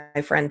with my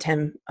friend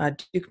Tim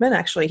Dukeman.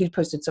 Actually, he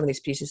posted some of these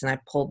pieces and I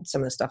pulled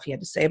some of the stuff he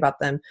had to say about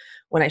them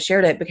when I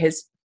shared it,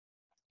 because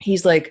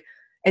he's like,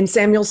 and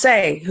Samuel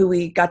Say, who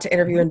we got to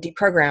interview and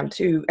deprogram,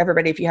 to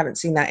everybody, if you haven't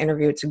seen that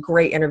interview, it's a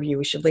great interview.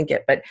 We should link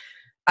it. But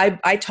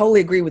I totally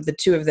agree with the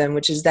two of them,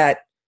 which is that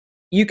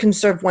you can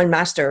serve one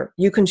master.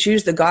 You can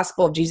choose the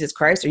gospel of Jesus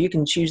Christ, or you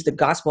can choose the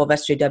gospel of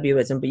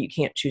SJWism, but you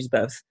can't choose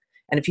both.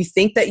 And if you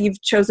think that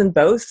you've chosen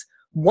both,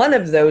 one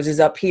of those is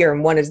up here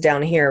and one is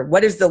down here.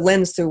 What is the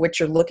lens through which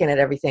you're looking at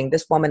everything?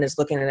 This woman is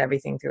looking at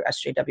everything through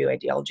SJW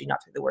ideology,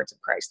 not through the words of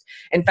Christ.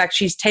 In fact,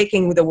 she's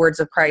taking the words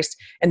of Christ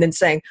and then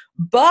saying,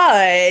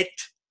 but,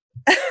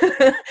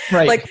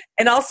 right.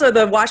 And also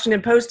the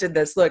Washington Post did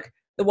this. Look,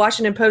 the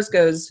Washington Post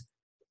goes,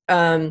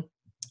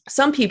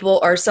 some people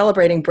are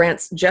celebrating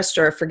Brandt's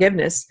gesture of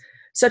forgiveness.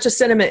 Such a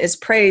sentiment is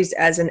praised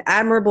as an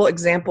admirable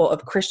example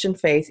of Christian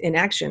faith in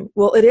action.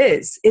 Well, it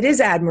is. It is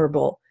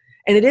admirable.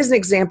 And it is an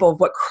example of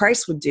what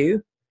Christ would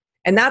do.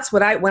 And that's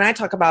what when I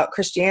talk about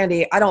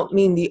Christianity, I don't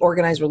mean the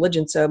organized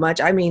religion so much.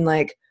 I mean,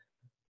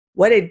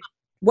 what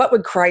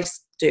would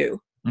Christ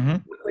do?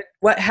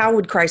 Mm-hmm. How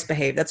would Christ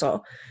behave? That's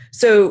all.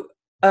 So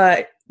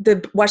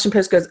the Washington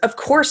Post goes, of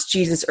course,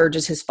 Jesus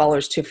urges his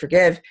followers to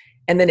forgive.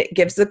 And then it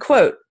gives the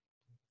quote.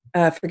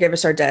 Forgive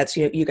us our debts.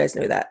 You guys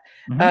know that.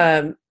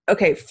 Mhm.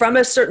 Okay, from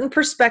a certain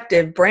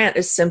perspective, Brant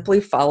is simply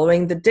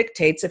following the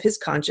dictates of his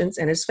conscience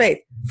and his faith.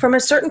 From a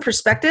certain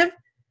perspective,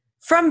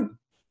 from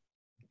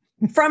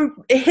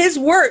his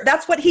word,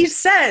 that's what he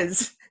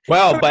says.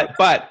 Well,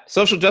 but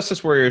social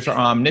justice warriors are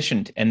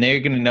omniscient, and they're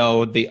going to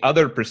know the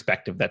other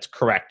perspective that's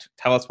correct.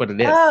 Tell us what it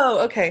is. Oh,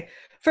 okay.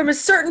 From a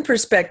certain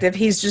perspective,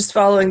 he's just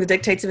following the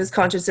dictates of his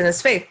conscience and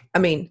his faith. I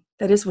mean,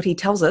 that is what he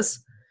tells us.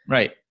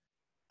 Right.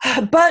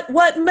 But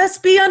what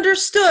must be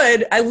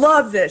understood, I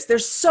love this. They're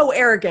so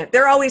arrogant.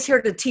 They're always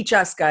here to teach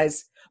us,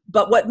 guys.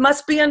 But what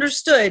must be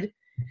understood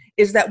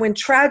is that when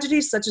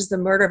tragedies such as the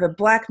murder of a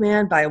black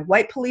man by a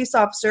white police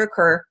officer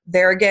occur,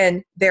 there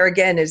again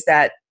is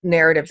that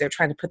narrative they're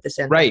trying to put this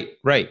in. Right.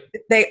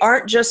 They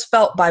aren't just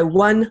felt by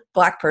one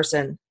black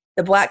person.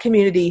 The black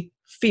community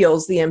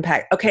feels the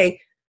impact. Okay,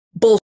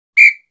 bullshit.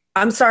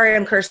 I'm sorry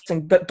I'm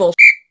cursing, but bullshit.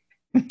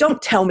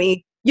 Don't tell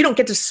me. You don't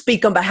get to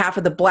speak on behalf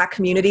of the black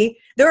community.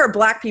 There are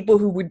black people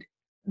who would,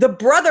 the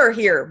brother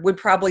here would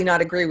probably not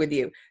agree with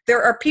you.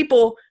 There are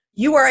people,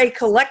 you are a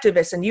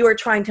collectivist and you are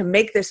trying to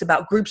make this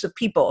about groups of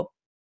people.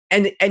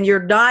 And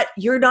you're not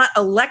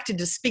elected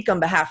to speak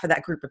on behalf of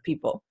that group of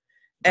people.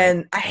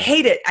 And I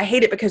hate it. I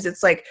hate it because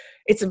it's like,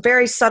 it's a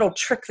very subtle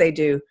trick they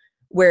do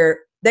where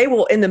they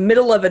will, in the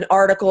middle of an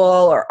article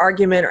or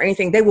argument or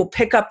anything, they will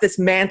pick up this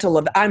mantle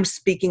of, I'm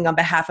speaking on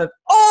behalf of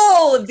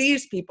all of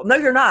these people. No,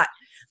 you're not.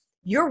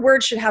 Your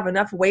words should have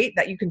enough weight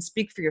that you can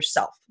speak for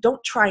yourself.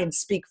 Don't try and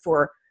speak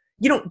for,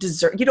 you don't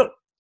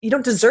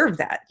deserve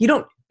that.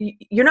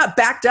 You're not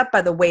backed up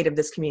by the weight of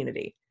this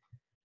community.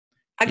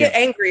 I get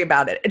angry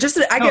about it. It's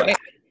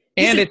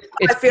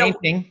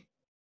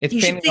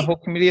painting the whole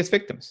community as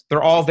victims.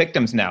 They're all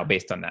victims now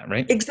based on that,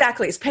 right?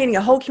 Exactly. It's painting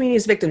a whole community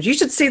as victims. You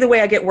should see the way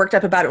I get worked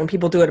up about it when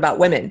people do it about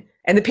women.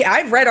 And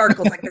I've read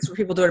articles like this where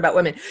people do it about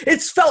women.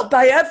 It's felt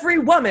by every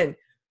woman.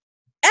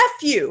 F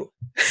you.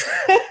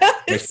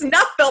 It's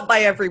not felt by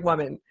every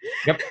woman.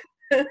 Yep.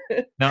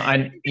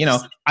 No,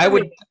 I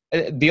would,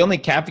 the only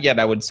caveat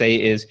I would say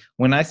is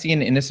when I see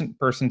an innocent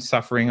person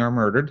suffering or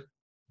murdered,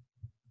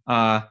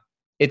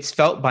 it's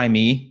felt by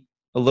me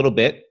a little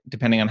bit,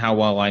 depending on how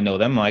well I know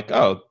them. Like,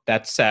 oh,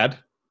 that's sad.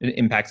 It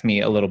impacts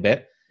me a little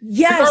bit.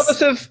 Yes.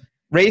 Regardless of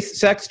race,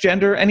 sex,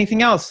 gender,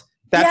 anything else.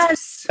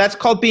 That's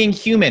called being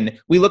human.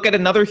 We look at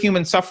another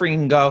human suffering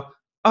and go,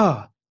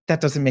 oh,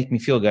 that doesn't make me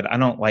feel good. I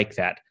don't like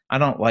that. I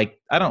don't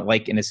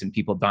like innocent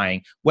people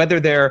dying. Whether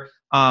they're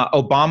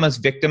Obama's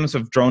victims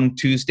of Drone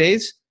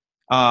Tuesdays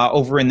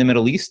over in the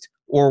Middle East,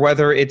 or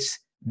whether it's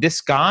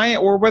this guy,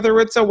 or whether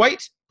it's a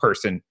white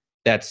person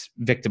that's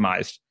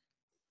victimized.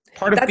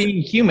 Part of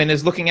being human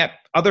is looking at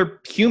other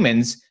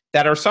humans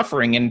that are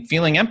suffering and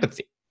feeling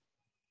empathy.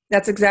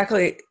 That's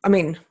exactly,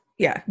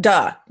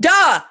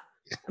 duh.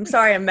 I'm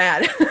sorry, I'm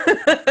mad.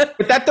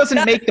 But that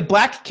doesn't make the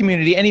black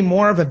community any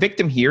more of a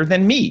victim here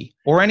than me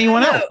or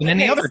anyone else in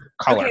any other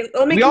color.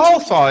 We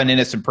all saw an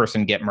innocent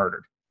person get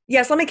murdered.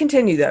 Yes, let me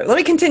continue, though. Let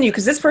me continue,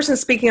 because this person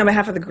is speaking on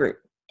behalf of the group.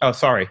 Oh,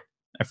 sorry.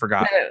 I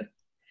forgot. No.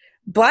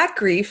 Black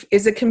grief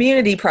is a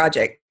community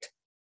project.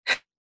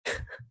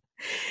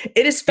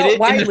 It is felt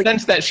widely. In the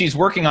sense that she's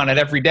working on it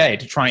every day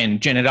to try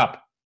and gin it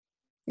up.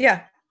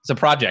 Yeah. It's a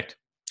project.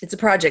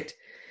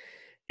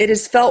 It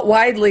is felt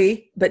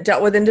widely, but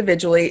dealt with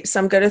individually.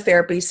 Some go to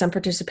therapy, some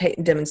participate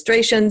in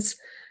demonstrations,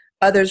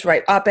 others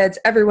write op-eds.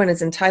 Everyone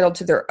is entitled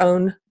to their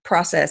own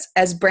process.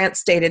 As Brant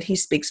stated, he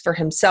speaks for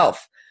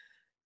himself.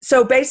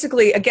 So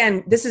basically,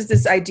 again, this is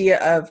this idea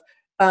of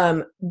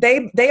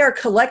they are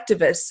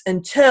collectivists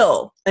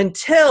until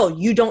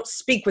you don't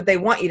speak what they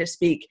want you to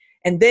speak,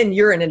 and then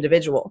you're an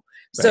individual.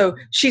 Right. So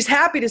she's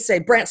happy to say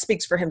Brant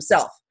speaks for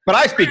himself. But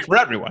I speak for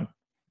everyone.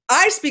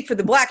 I speak for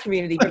the black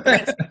community, but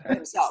Brant speaks for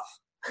himself.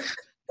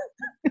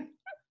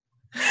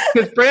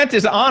 Because Brant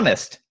is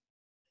honest.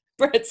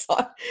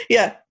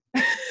 Yeah.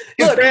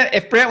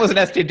 If Brant was an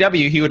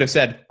SJW, he would have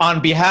said,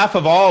 on behalf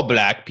of all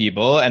black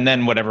people, and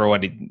then whatever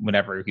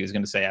he was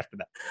going to say after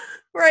that.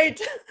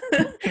 Right.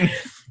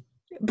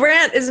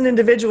 Brant is an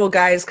individual,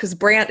 guys, because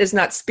Brant is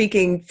not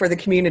speaking for the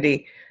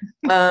community.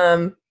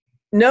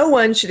 No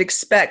one should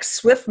expect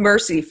swift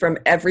mercy from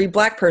every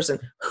black person.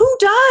 Who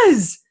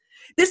does?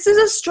 This is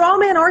a straw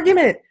man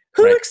argument.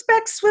 Who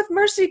expects swift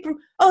mercy from,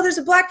 there's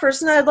a black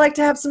person, I'd like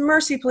to have some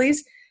mercy,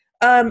 please.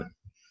 I'm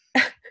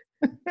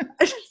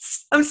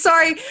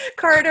sorry,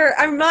 Carter.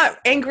 I'm not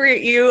angry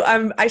at you.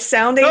 I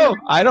sound angry. No,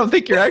 I don't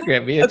think you're angry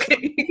at me.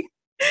 Okay.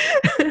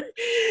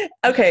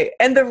 Okay.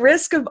 And the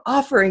risk of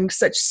offering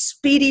such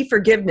speedy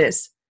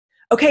forgiveness.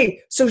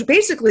 Okay. So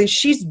basically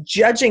she's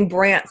judging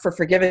Brant for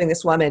forgiving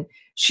this woman.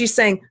 She's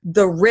saying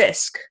the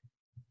risk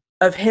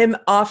of him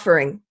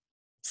offering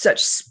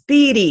such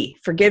speedy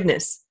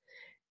forgiveness.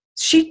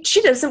 She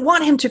doesn't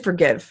want him to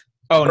forgive.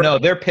 Oh, no,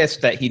 they're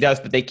pissed that he does,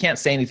 but they can't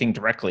say anything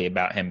directly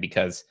about him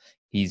because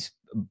he's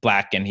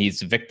black and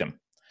he's a victim.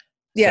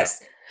 Yes.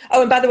 So.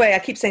 Oh, and by the way, I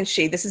keep saying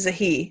she. This is a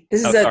he.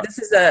 This is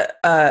an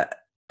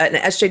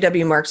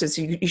SJW Marxist.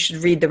 You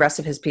should read the rest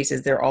of his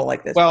pieces. They're all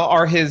like this. Well,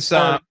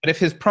 but if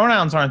his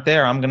pronouns aren't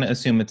there, I'm going to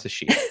assume it's a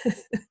she.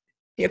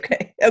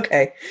 Okay.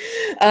 Okay.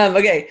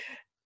 Okay.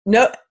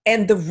 No,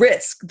 and the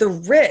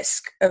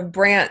risk of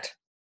Brant,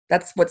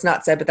 that's what's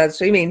not said, but that's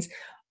what he means,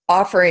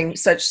 offering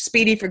such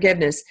speedy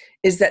forgiveness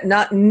is that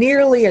not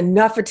nearly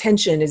enough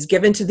attention is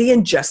given to the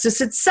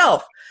injustice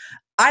itself.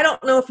 I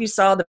don't know if you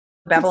saw the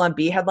Babylon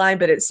Bee headline,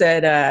 but it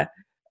said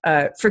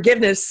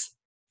forgiveness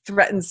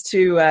threatens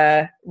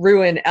to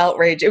ruin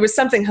outrage. It was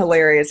something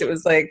hilarious. It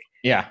was like,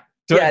 Yeah.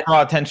 yeah,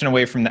 Draw attention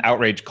away from the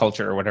outrage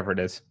culture or whatever it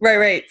is.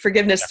 right.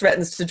 Forgiveness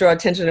threatens to draw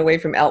attention away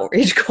from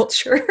outrage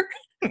culture.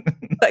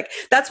 Like,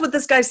 that's what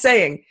this guy's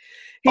saying.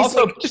 He's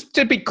Also, like, just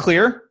to be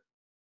clear,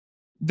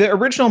 the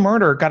original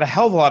murder got a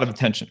hell of a lot of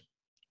attention.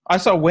 I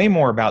saw way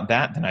more about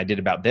that than I did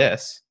about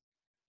this.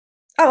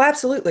 oh,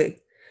 absolutely.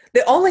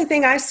 The only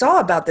thing I saw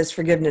about this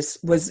forgiveness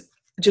was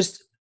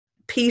just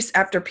piece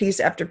after piece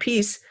after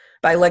piece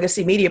by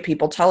legacy media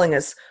people telling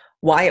us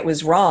why it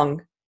was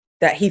wrong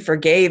that he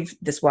forgave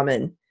this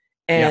woman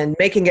and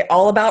making it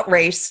all about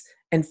race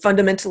and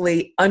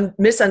fundamentally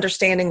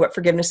misunderstanding what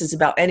forgiveness is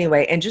about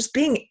anyway, and just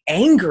being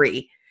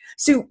angry.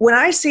 So when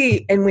I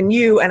see, and when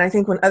you, and I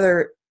think when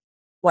other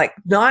like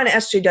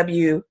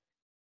non-SJW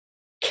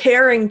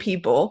caring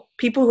people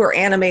who are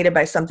animated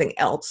by something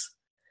else,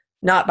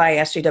 not by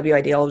SJW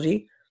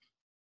ideology,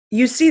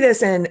 you see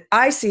this, and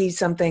I see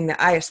something that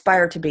I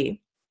aspire to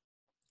be.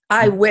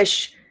 I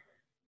wish,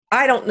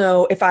 I don't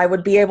know if I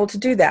would be able to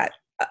do that.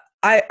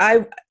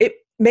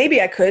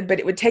 Maybe I could, but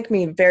it would take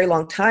me a very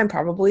long time,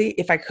 probably,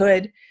 if I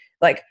could.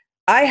 Like,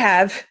 I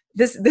have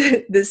this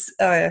is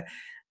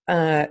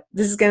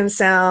going to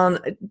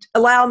sound,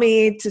 allow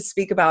me to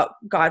speak about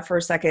God for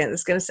a second.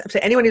 It's going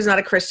to anyone who's not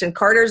a Christian,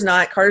 Carter's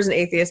an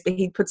atheist, but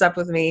he puts up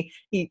with me.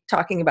 He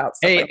talking about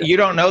stuff. Hey, like this. You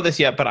don't know this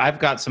yet, but I've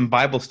got some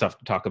Bible stuff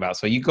to talk about.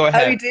 So you go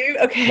ahead. Oh, you do?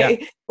 Okay.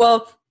 Yeah.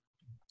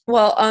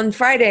 Well, on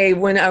Friday,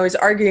 when I was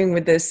arguing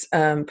with this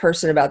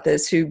person about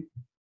this, who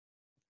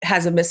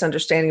has a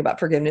misunderstanding about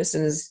forgiveness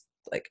and is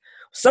like,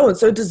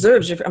 so-and-so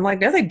deserves you. I'm like,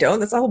 no, they don't.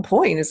 That's the whole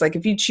point. It's like,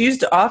 if you choose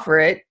to offer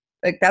it,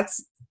 like,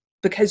 that's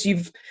because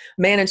you've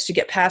managed to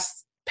get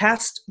past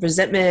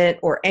resentment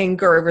or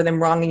anger over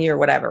them wronging you or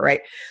whatever,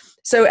 right?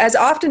 So as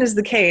often is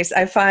the case,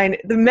 I find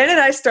the minute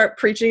I start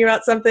preaching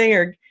about something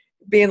or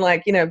being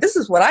like, this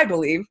is what I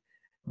believe,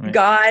 right,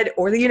 God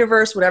or the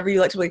universe, whatever you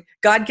like to believe,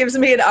 God gives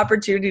me an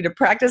opportunity to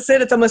practice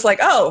it. It's almost like,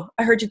 oh,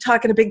 I heard you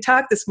talking a big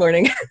talk this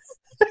morning.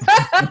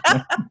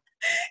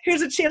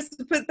 Here's a chance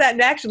to put that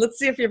in action. Let's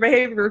see if your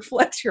behavior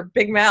reflects your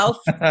big mouth.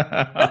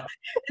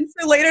 And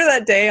so later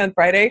that day on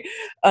Friday,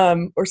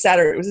 or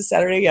Saturday, it was a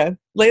Saturday, yeah.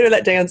 Later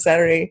that day on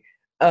Saturday,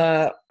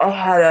 I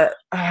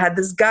had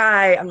this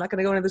guy, I'm not going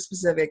to go into the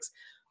specifics,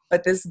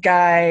 but this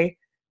guy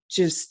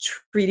just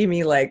treating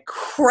me like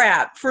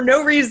crap for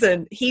no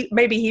reason.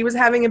 Maybe he was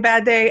having a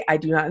bad day. I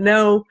do not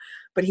know,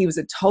 but he was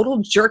a total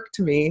jerk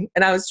to me.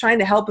 And I was trying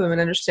to help him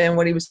and understand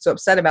what he was so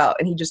upset about.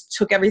 And he just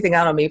took everything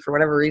out on me for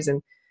whatever reason.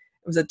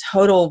 It was a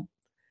total,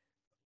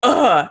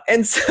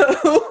 and so,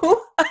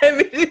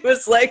 it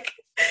was like,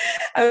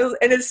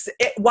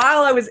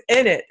 while I was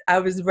in it, I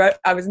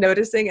was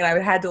noticing, and I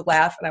had to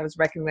laugh, and I was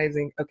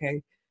recognizing,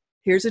 okay,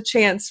 here's a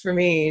chance for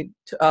me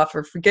to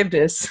offer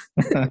forgiveness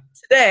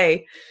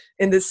today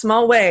in this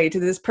small way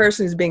to this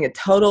person who's being a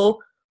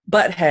total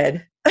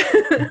butthead.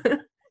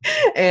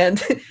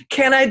 And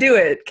can I do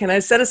it? Can I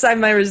set aside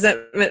my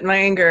resentment, my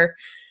anger,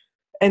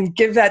 and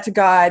give that to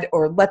God,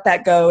 or let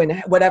that go in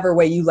whatever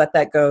way you let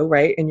that go,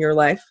 right, in your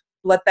life?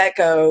 Let that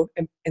go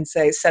and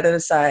say, set it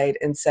aside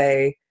and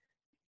say,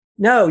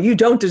 no, you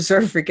don't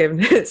deserve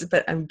forgiveness,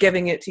 but I'm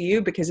giving it to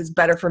you because it's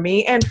better for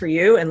me and for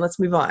you, and let's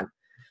move on.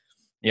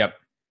 Yep.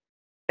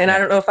 And I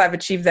don't know if I've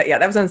achieved that yet.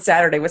 That was on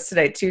Saturday. What's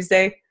today?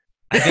 Tuesday?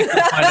 I think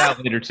we'll find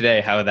out later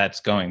today how that's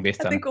going I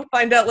think we'll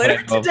find out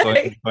later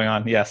today. Going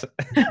on, yes.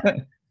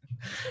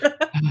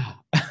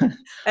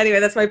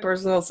 Anyway, that's my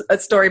personal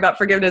story about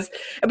forgiveness.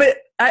 But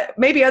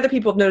maybe other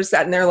people have noticed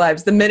that in their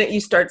lives. The minute you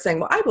start saying,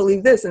 well, I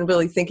believe this, and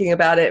really thinking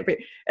about it,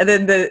 and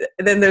then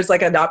there's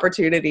like an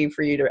opportunity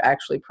for you to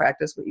actually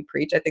practice what you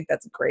preach. I think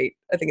that's great.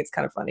 I think it's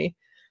kind of funny.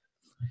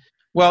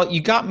 Well,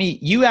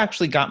 you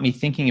actually got me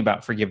thinking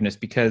about forgiveness,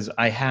 because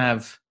I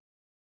had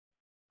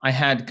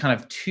kind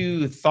of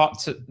two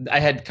thoughts. I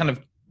had kind of,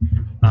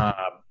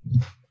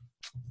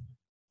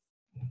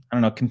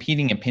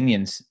 competing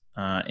opinions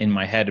in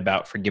my head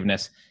about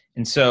forgiveness.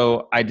 And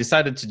so I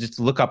decided to just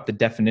look up the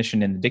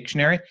definition in the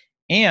dictionary,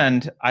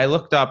 and I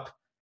looked up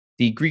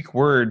the Greek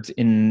words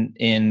in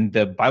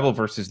the Bible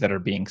verses that are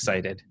being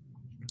cited.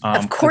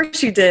 Of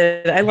course you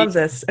did. I love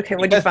this. Okay,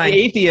 what did you find?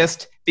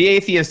 The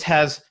atheist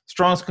has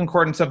Strong's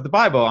Concordance of the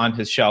Bible on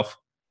his shelf.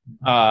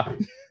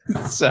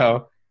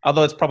 So,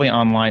 although it's probably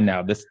online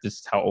now, this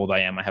is how old I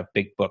am. I have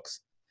big books.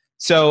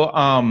 So,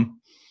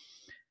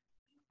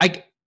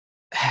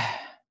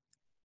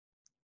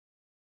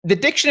 the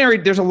dictionary,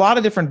 there's a lot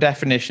of different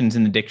definitions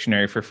in the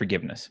dictionary for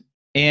forgiveness.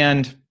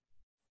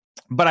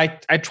 But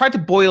I tried to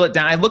boil it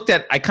down. I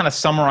kind of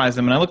summarized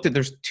them, and I looked at,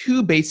 there's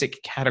two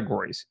basic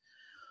categories.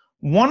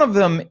 One of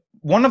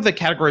the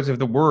categories of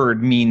the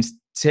word means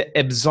to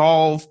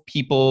absolve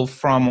people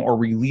from or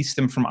release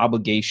them from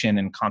obligation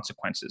and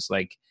consequences,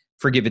 like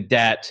forgive a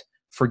debt,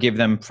 forgive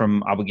them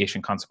from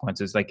obligation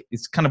consequences. Like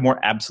it's kind of more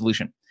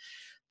absolution.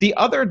 The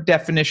other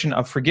definition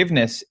of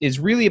forgiveness is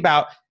really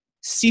about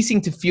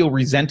ceasing to feel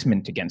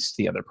resentment against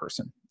the other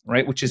person,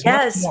 right? Which is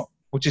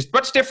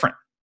much different.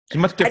 It's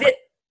much different.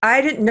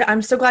 I didn't know.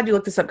 I'm so glad you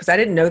looked this up because I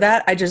didn't know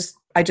that. I just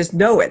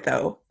know it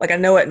though. Like I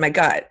know it in my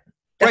gut.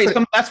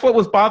 That's what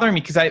was bothering me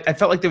because I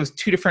felt like there was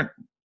two different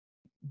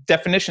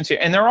definitions here,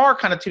 and there are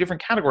kind of two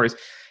different categories.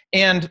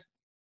 And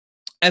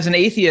as an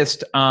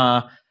atheist,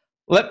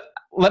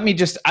 let me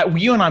just,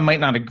 you and I might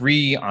not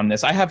agree on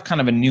this. I have kind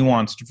of a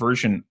nuanced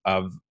version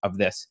of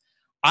this.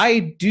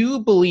 I do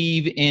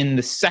believe in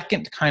the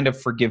second kind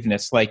of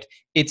forgiveness. Like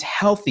it's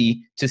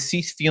healthy to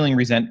cease feeling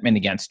resentment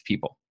against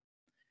people.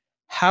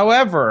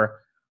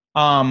 However,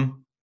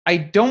 I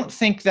don't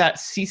think that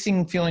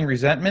ceasing feeling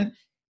resentment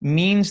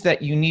means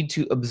that you need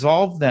to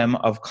absolve them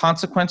of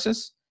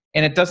consequences.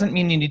 And it doesn't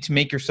mean you need to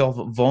make yourself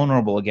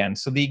vulnerable again.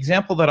 So the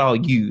example that I'll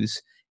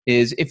use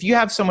is if you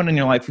have someone in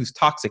your life who's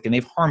toxic and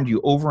they've harmed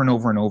you over and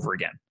over and over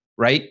again,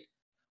 right?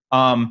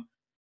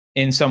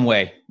 In some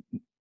way.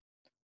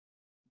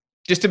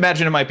 Just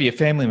imagine it might be a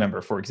family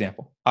member, for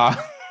example.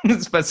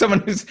 But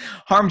someone who's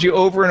harmed you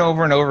over and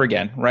over and over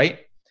again, right?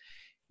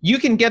 You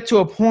can get to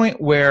a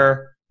point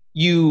where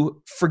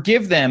you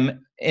forgive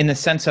them in the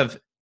sense of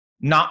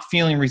not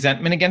feeling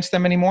resentment against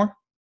them anymore.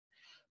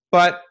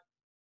 But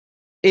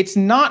it's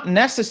not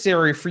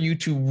necessary for you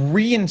to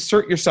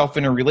reinsert yourself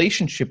in a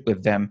relationship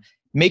with them,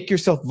 make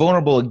yourself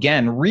vulnerable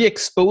again,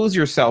 re-expose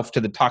yourself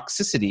to the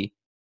toxicity,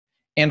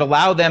 and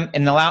allow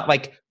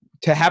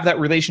to have that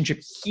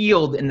relationship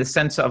healed in the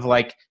sense of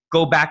like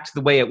go back to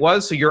the way it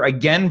was. So you're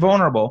again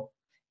vulnerable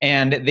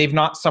and they've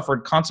not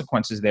suffered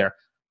consequences there.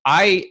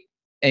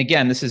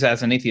 Again, this is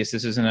as an atheist,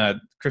 this isn't a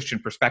Christian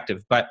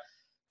perspective, but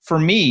for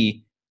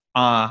me,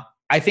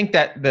 I think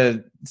that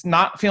the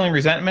not feeling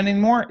resentment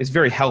anymore is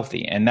very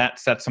healthy, and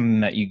that's something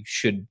that you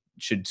should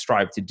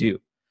strive to do.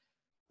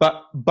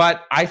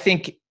 But I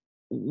think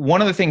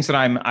one of the things that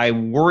I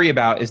worry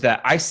about is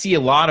that I see a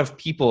lot of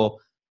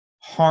people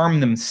harm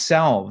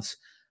themselves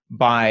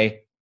by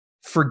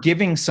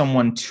forgiving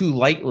someone too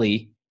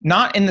lightly,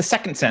 not in the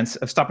second sense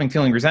of stopping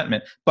feeling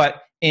resentment,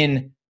 but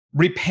in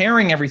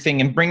repairing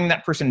everything and bringing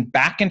that person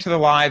back into their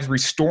lives,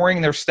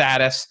 restoring their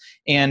status,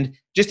 and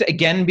just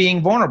again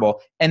being vulnerable.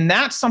 And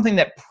that's something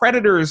that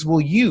predators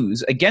will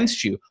use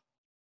against you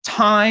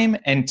time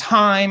and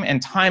time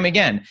and time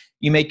again.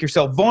 You make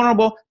yourself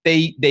vulnerable,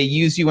 they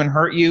use you and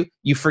hurt you,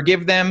 you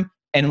forgive them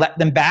and let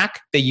them back,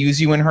 they use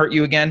you and hurt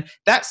you again.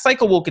 That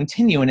cycle will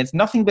continue, and it's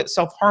nothing but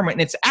self-harm. And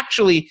it's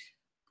actually,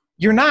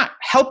 you're not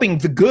helping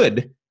the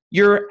good,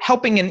 you're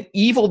helping an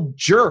evil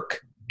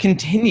jerk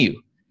continue.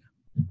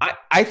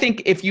 I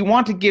think if you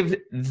want to give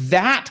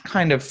that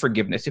kind of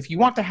forgiveness, if you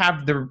want to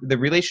have the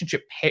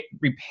relationship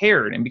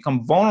repaired and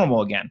become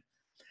vulnerable again,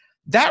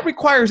 that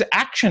requires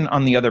action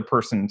on the other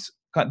person's.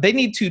 They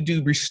need to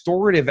do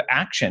restorative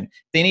action.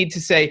 They need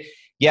to say,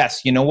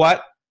 yes, you know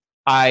what?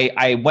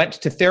 I went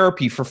to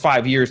therapy for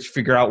 5 years to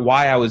figure out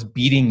why I was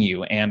beating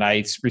you, and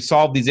I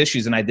resolved these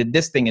issues, and I did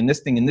this thing and this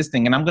thing and this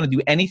thing, and I'm going to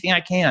do anything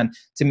I can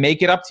to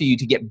make it up to you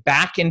to get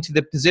back into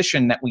the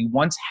position that we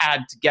once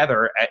had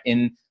together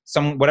in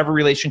some whatever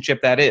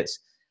relationship that is.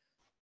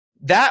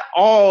 That's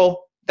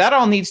all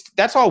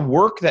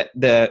work that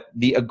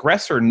the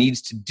aggressor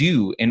needs to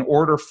do in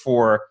order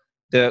for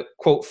the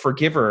quote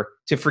forgiver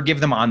to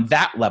forgive them on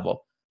that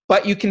level.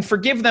 But you can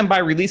forgive them by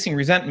releasing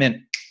resentment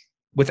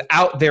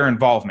without their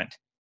involvement.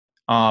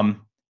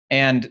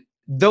 And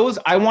those,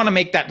 I want to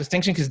make that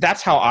distinction because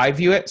that's how I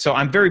view it. So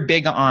I'm very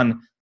big on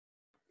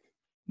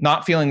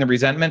not feeling the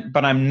resentment,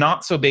 but I'm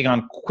not so big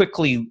on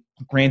quickly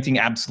granting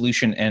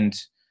absolution and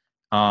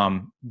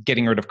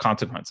getting rid of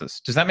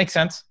consequences. Does that make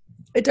sense?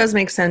 It does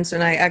make sense,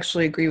 and I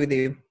actually agree with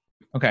you.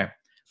 Okay.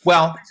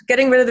 Well,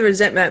 getting rid of the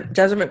resentment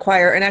doesn't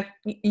require, and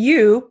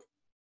you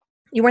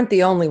weren't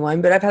the only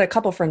one, but I've had a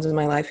couple friends in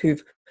my life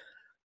who've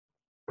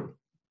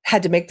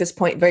had to make this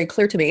point very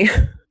clear to me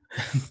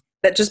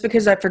that just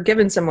because I've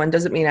forgiven someone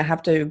doesn't mean I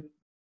have to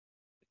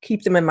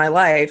keep them in my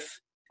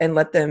life and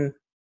let them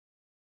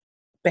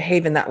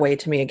behave in that way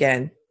to me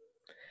again.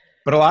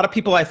 But a lot of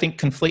people, I think,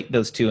 conflate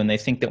those two, and they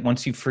think that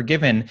once you've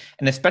forgiven,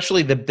 and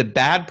especially the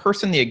bad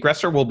person, the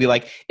aggressor, will be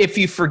like, if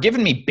you've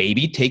forgiven me,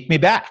 baby, take me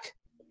back,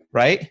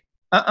 right?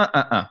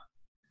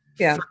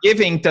 Yeah.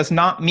 Forgiving does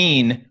not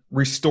mean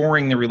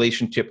restoring the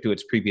relationship to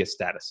its previous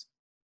status.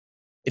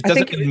 It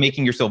doesn't mean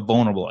making yourself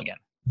vulnerable again.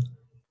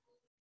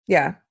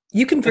 Yeah.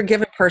 You can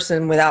forgive a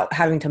person without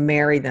having to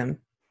marry them.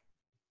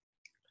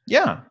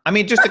 Yeah. I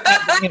mean, just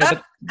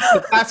the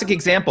classic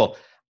example.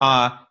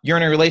 You're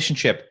in a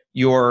relationship.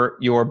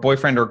 Your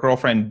boyfriend or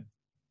girlfriend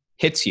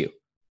hits you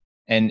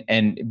and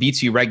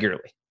beats you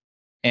regularly.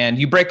 And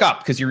you break up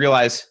because you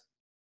realize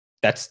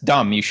that's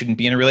dumb. You shouldn't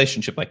be in a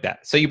relationship like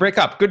that. So you break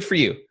up. Good for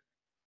you.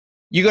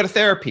 You go to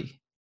therapy.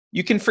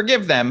 You can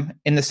forgive them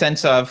in the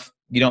sense of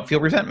you don't feel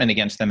resentment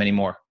against them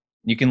anymore.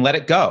 You can let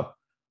it go.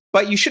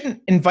 But you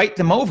shouldn't invite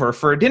them over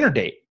for a dinner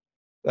date.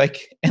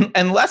 Like,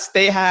 unless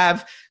they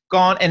have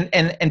gone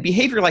and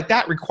behavior like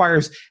that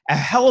requires a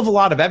hell of a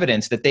lot of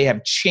evidence that they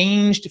have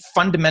changed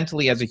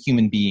fundamentally as a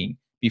human being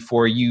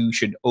before you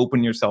should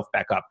open yourself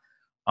back up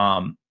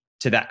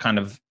to that kind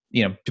of,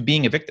 to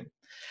being a victim.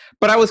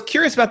 But I was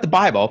curious about the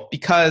Bible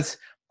because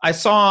I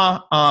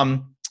saw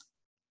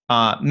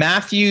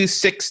Matthew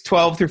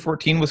 6:12 through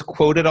 14 was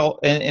quoted all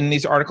in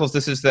these articles.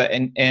 This is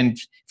and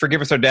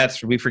forgive us our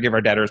debts, we forgive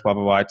our debtors, blah,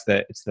 blah, blah.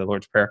 It's the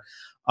Lord's Prayer.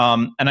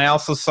 And I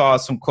also saw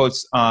some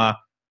quotes,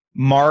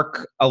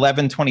 Mark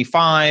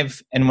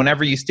 11:25, and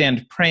whenever you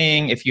stand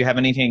praying, if you have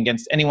anything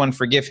against anyone,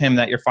 forgive him,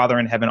 that your Father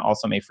in heaven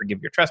also may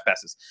forgive your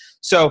trespasses.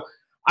 So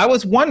I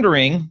was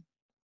wondering,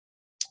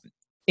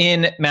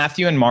 in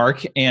Matthew and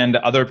Mark and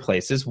other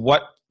places,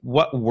 what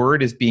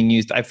word is being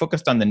used. I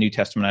focused on the New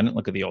Testament. I didn't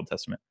look at the Old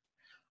Testament.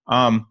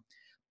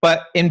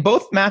 But in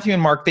both Matthew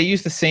and Mark, they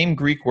use the same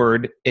Greek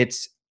word.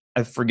 It's,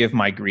 forgive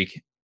my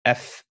Greek,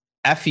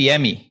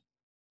 ephemi.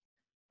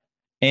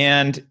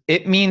 And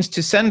it means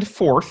to send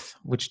forth,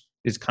 which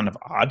is kind of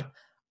odd.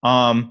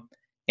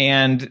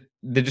 And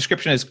the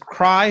description is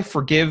cry,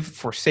 forgive,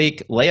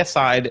 forsake, lay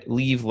aside,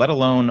 leave, let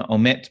alone,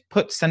 omit,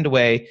 put, send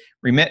away,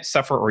 remit,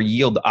 suffer, or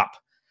yield up.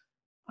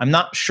 I'm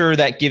not sure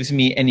that gives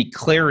me any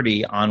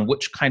clarity on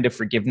which kind of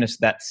forgiveness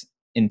that's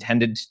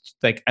intended.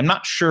 Like, I'm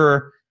not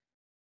sure.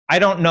 I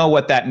don't know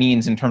what that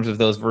means in terms of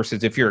those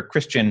verses. If you're a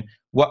Christian,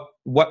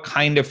 what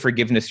kind of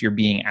forgiveness you're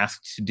being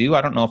asked to do.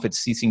 I don't know if it's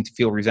ceasing to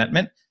feel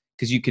resentment,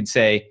 because you could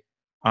say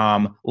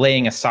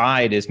laying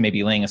aside is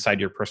maybe laying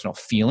aside your personal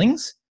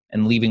feelings,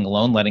 and leaving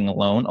alone, letting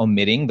alone,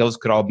 omitting. Those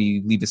could all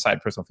be leave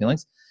aside personal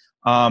feelings.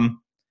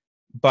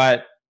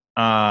 But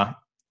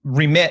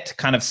remit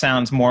kind of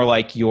sounds more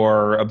like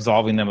you're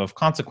absolving them of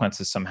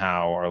consequences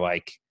somehow, or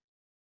like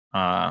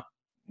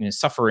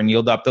suffer and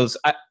yield up.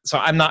 So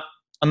I'm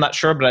not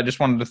sure, but I just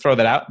wanted to throw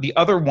that out. The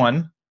other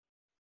one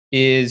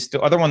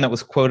that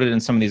was quoted in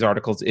some of these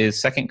articles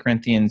is 2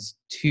 Corinthians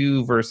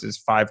 2 verses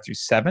 5 through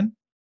 7.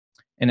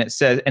 And it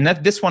says, and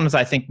that this one is,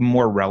 I think,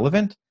 more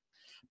relevant.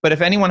 But if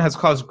anyone has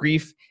caused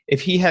grief,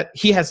 if he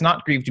has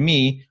not grieved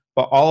me,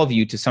 but all of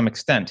you to some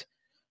extent,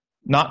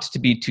 not to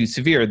be too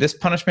severe. This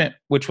punishment,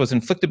 which was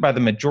inflicted by the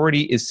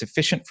majority, is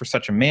sufficient for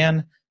such a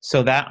man,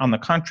 so that, on the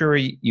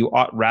contrary, you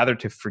ought rather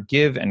to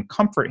forgive and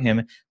comfort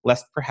him,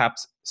 lest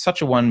perhaps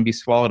such a one be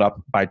swallowed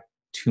up by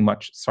too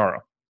much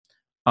sorrow.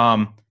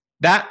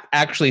 That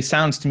actually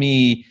sounds to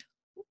me,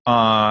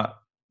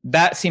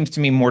 that seems to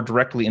me more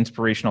directly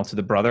inspirational to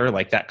the brother.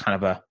 Like, that kind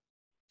of a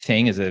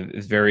thing is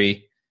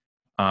very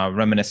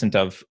reminiscent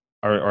of,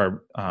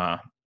 or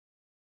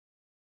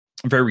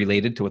very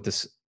related to what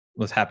this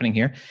was happening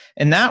here.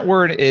 And that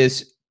word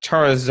is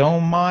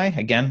charizomai.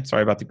 Again,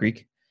 sorry about the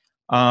Greek.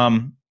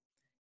 And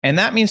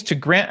that means to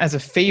grant as a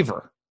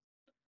favor,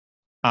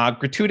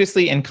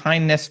 gratuitously in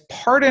kindness,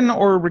 pardon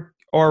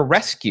or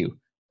rescue,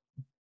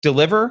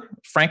 deliver,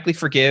 frankly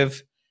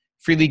forgive,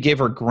 freely give,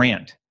 or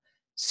grant.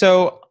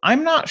 So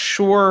I'm not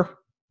sure.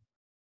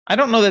 I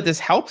don't know that this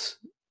helps.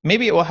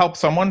 Maybe it will help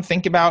someone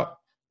think about,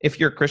 if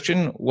you're a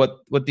Christian, what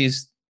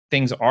these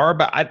things are.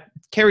 But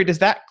Carrie, does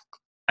that,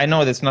 I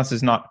know this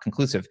is not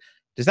conclusive.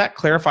 Does that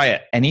clarify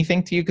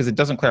anything to you? Because it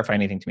doesn't clarify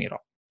anything to me at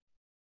all.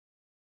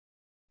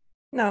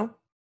 No.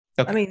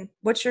 Okay. I mean,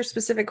 what's your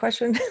specific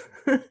question?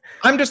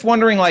 I'm just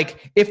wondering,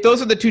 like, if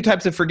those are the two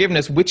types of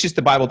forgiveness, which is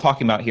the Bible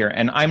talking about here?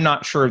 And I'm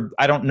not sure.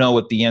 I don't know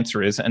what the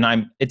answer is. And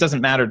it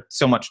doesn't matter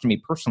so much to me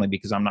personally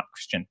because I'm not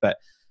Christian. But,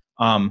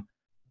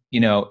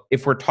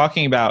 if we're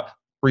talking about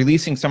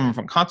releasing someone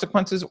from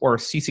consequences or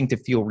ceasing to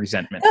feel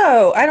resentment.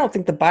 No, I don't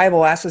think the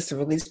Bible asks us to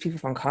release people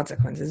from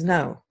consequences.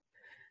 No.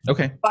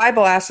 Okay. The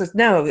Bible asks us,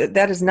 no,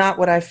 that is not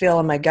what I feel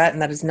in my gut.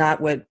 And that is not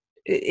what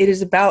it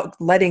is about.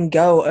 Letting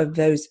go of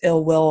those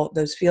ill will,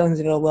 those feelings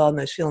of ill will, and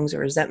those feelings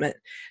of resentment.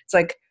 It's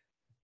like,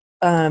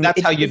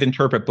 that's how you'd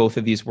interpret both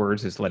of these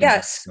words, is letting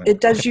yes, go. It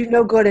does you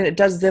no good and it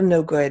does them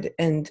no good.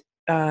 And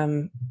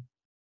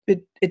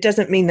it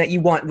doesn't mean that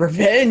you want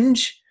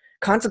revenge.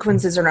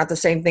 Consequences are not the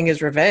same thing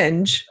as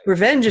revenge.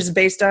 Revenge is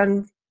based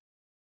on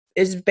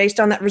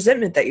that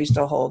resentment that you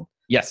still hold.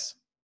 Yes.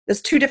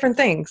 There's two different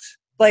things.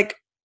 Like,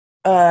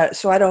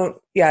 so I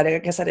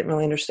guess I didn't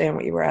really understand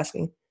what you were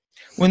asking.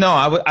 Well, no,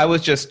 I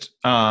was just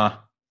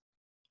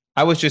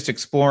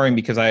exploring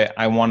because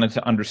I wanted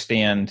to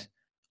understand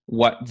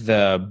what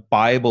the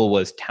Bible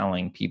was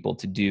telling people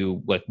to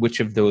do, like which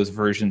of those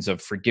versions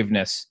of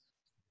forgiveness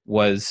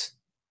was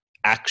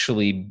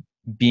actually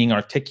being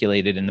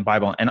articulated in the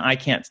Bible. And I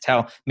can't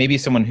tell. Maybe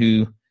someone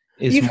who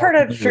is... You've heard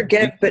of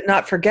forgive but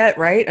not forget,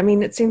 right? I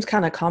mean, it seems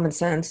kind of common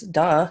sense.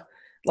 Duh.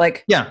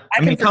 Like, yeah,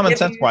 I mean, common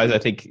sense wise, I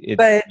think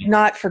but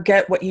not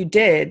forget what you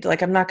did.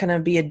 Like, I'm not going to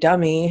be a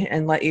dummy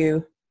and let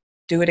you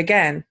do it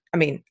again. I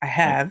mean, I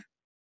have.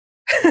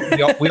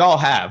 We all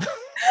have.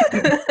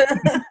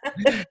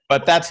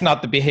 But that's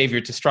not the behavior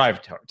to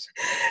strive towards.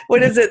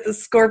 What is it? The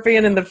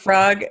scorpion and the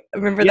frog?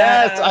 Remember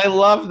that? Yes, I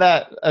love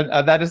that.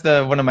 That is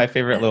one of my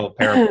favorite little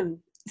parables.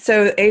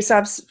 So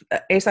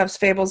Aesop's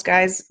fables,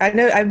 guys. I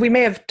know we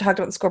may have talked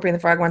about the Scorpion the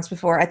Frog once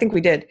before. I think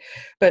we did,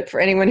 but for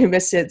anyone who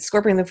missed it,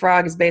 Scorpion the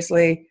Frog is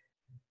basically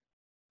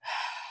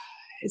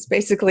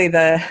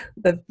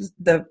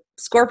the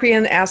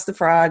scorpion asks the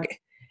frog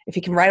if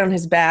he can ride on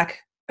his back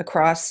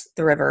across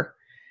the river,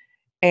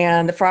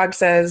 and the frog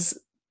says,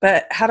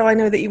 "But how do I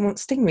know that you won't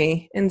sting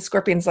me?" And the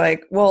scorpion's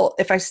like, "Well,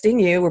 if I sting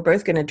you, we're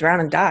both going to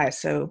drown and die.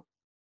 So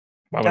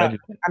Why would I do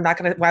that? I'm not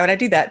going to, why would I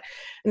do that?"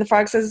 And the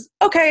frog says,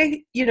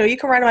 "Okay, you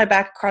can ride on my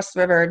back across the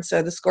river." And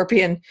so the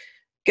scorpion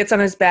gets on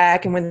his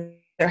back, and when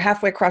they're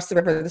halfway across the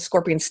river, the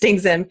scorpion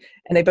stings him,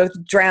 and they both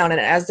drown. And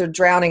as they're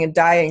drowning and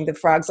dying, the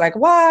frog's like,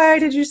 "Why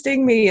did you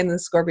sting me?" And the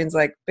scorpion's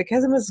like,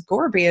 "Because I'm a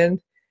scorpion.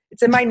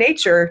 It's in my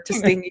nature to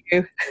sting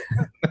you."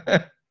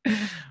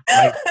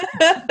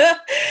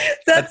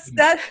 That's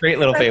a great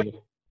little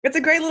fable. It's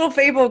a great little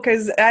fable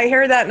because I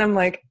hear that and I'm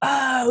like,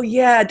 oh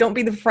yeah, don't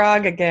be the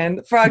frog again.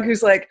 The frog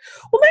who's like,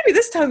 well, maybe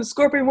this time the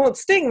scorpion won't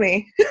sting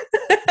me.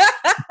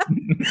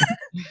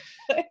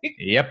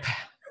 Yep.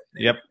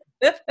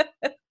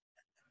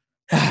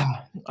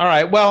 All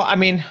right. Well, I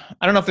mean,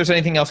 I don't know if there's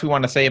anything else we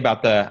want to say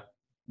about the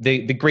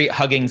great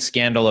hugging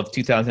scandal of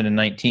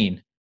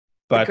 2019.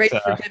 But the great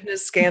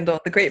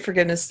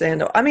forgiveness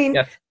scandal. I mean,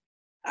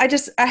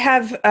 yes. I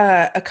have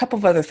a couple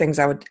of other things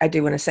I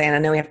do want to say, and I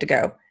know we have to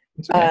go.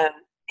 Okay.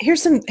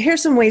 Here's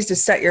some ways to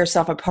set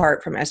yourself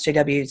apart from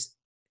SJWs.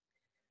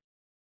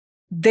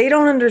 They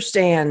don't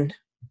understand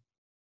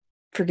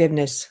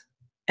forgiveness,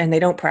 and they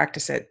don't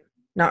practice it.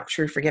 Not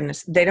true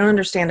forgiveness. They don't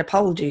understand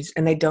apologies,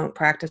 and they don't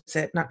practice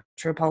it. Not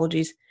true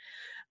apologies.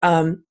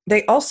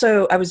 They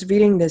also, I was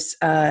reading this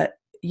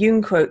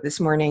Jung quote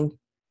this morning.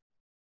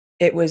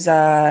 It was,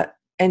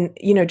 and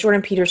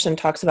Jordan Peterson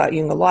talks about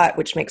Jung a lot,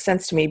 which makes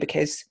sense to me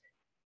because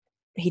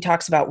he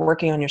talks about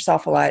working on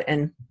yourself a lot.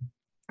 And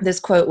this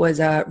quote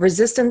was,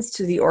 resistance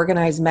to the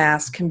organized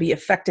mass can be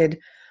affected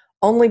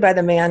only by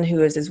the man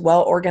who is as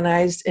well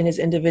organized in his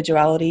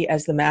individuality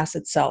as the mass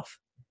itself.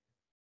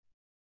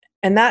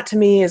 And that to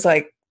me is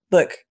like,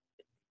 look,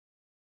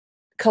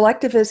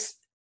 collectivists,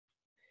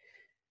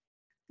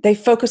 they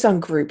focus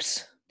on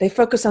groups. They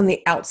focus on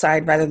the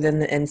outside rather than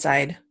the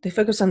inside. They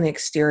focus on the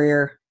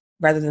exterior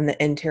rather than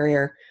the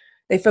interior.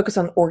 They focus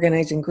on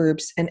organizing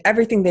groups, and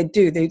everything they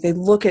do, they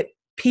look at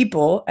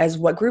people as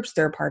what groups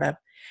they're a part of.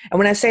 And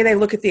when I say they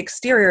look at the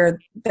exterior,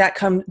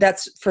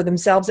 that's for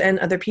themselves and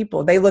other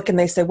people. They look and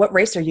they say, what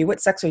race are you? What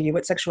sex are you?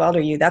 What sexuality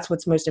are you? That's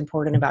what's most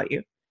important about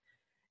you.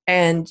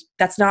 And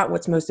that's not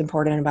what's most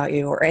important about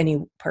you or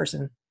any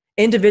person.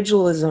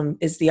 Individualism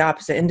is the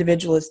opposite.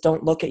 Individualists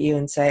don't look at you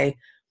and say,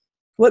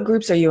 what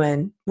groups are you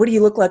in? What do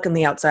you look like on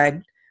the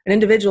outside? An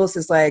individualist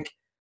is like,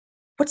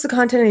 what's the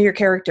content of your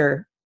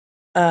character?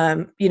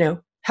 How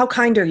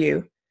kind are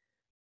you?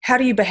 How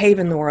do you behave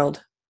in the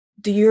world?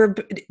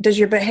 Does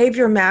your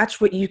behavior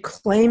match what you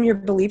claim your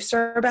beliefs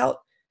are about?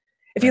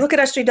 If you look at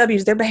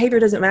SJWs, their behavior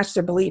doesn't match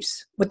their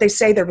beliefs, what they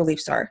say their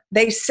beliefs are.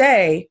 They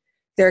say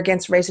they're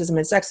against racism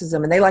and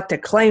sexism, and they like to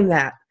claim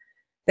that.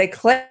 They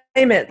claim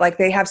it like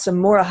they have some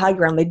moral high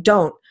ground. They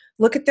don't.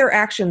 Look at their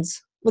actions.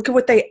 Look at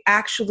what they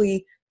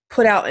actually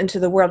put out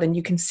into the world, and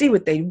you can see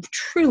what they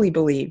truly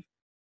believe.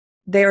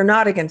 They are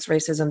not against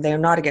racism. They are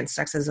not against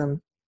sexism.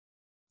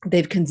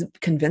 They've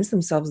convinced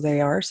themselves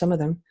they are, some of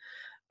them.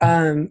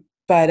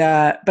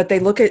 But they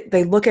look at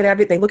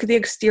the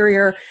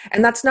exterior,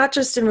 and that's not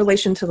just in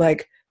relation to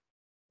like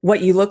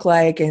what you look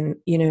like and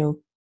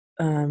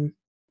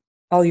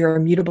all your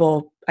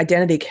immutable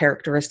identity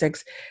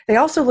characteristics. They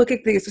also look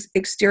at the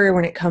exterior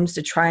when it comes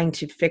to trying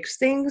to fix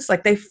things.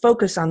 Like they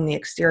focus on the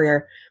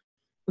exterior.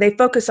 They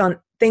focus on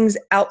things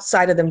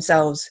outside of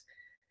themselves.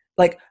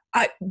 Like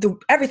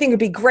everything would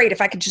be great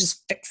if I could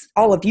just fix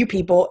all of you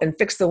people and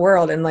fix the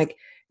world. And like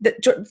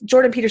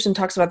Jordan Peterson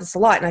talks about this a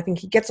lot, and I think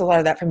he gets a lot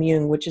of that from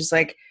Jung, which is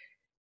like,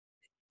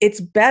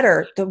 it's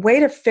better. The way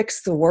to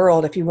fix the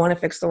world, if you want to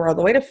fix the world,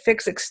 the way to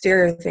fix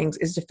exterior things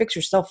is to fix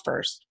yourself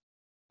first.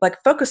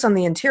 Like focus on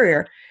the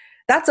interior.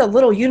 That's a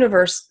little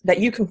universe that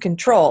you can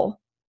control.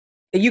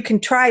 You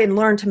can try and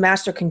learn to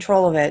master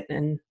control of it.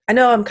 And I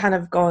know I'm kind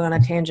of going on a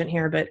tangent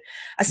here, but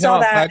I saw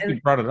that. You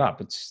brought it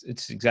up.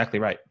 It's exactly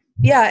right.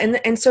 Yeah.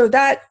 And so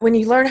that when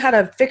you learn how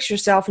to fix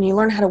yourself and you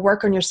learn how to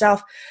work on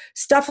yourself,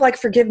 stuff like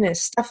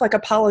forgiveness, stuff like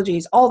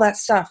apologies, all that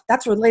stuff,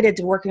 that's related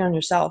to working on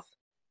yourself.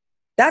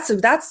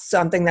 That's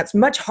something that's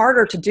much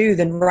harder to do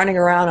than running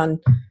around on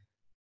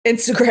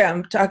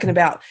Instagram talking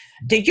about,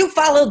 did you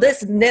follow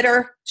this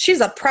knitter? She's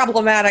a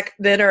problematic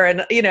knitter.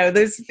 And,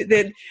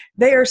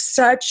 they are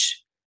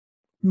such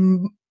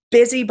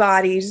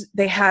busybodies.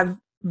 They have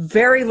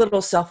very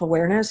little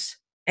self-awareness,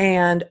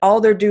 and all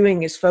they're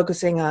doing is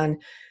focusing on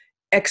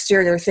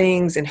exterior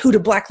things and who to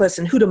blacklist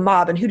and who to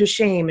mob and who to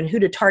shame and who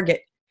to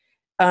target.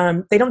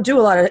 They don't do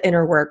a lot of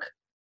inner work.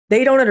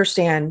 They don't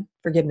understand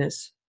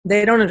forgiveness.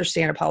 They don't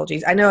understand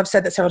apologies. I know I've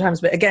said that several times,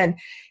 but again,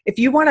 if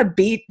you want to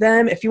beat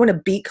them, if you want to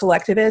beat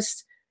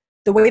collectivists,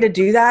 the way to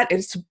do that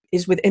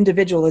is with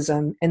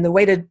individualism. And the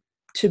way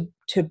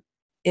to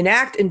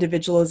enact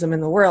individualism in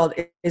the world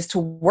is to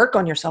work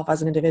on yourself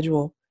as an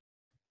individual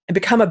and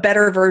become a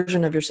better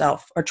version of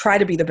yourself, or try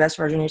to be the best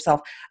version of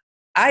yourself.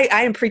 I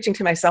am preaching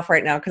to myself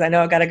right now because I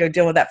know I got to go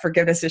deal with that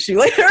forgiveness issue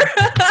later.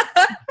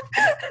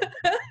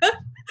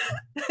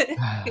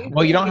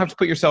 Well, you don't have to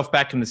put yourself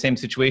back in the same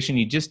situation.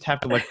 You just have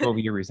to let go of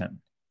your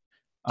resentment.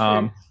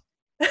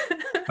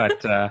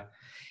 But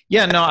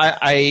yeah, no,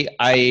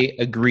 I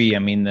agree. I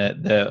mean,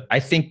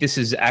 I think this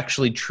is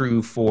actually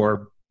true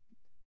for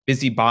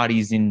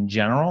busybodies in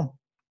general.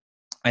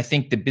 I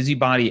think the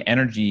busybody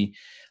energy,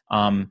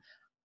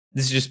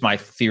 this is just my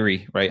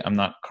theory, right? I'm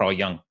not Carl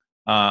Jung.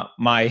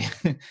 My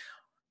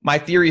my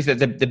theory is that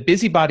the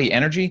busybody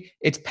energy,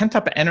 it's pent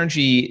up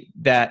energy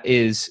that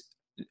is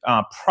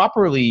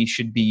properly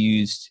should be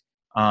used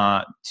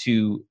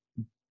to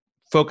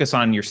focus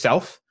on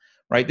yourself,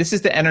 right? This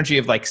is the energy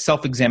of like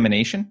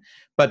self-examination,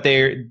 but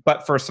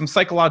for some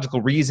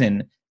psychological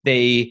reason,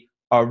 they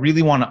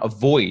really want to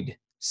avoid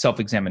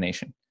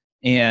self-examination.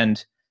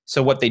 And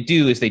so what they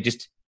do is they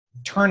just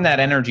turn that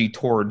energy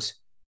towards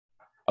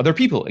other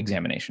people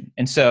examination.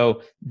 And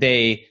so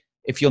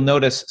if you'll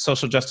notice,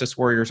 social justice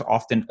warriors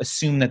often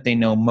assume that they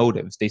know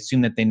motives. They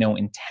assume that they know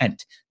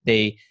intent.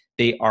 They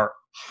are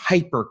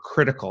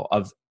hypercritical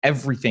of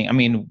everything. I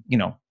mean,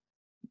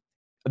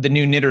 the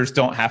new knitters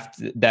don't have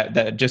to,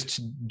 that just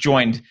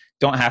joined,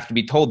 don't have to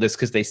be told this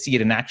because they see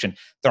it in action.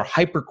 They're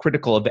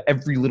hypercritical of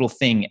every little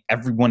thing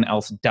everyone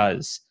else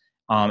does.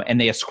 And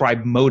they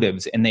ascribe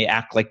motives and they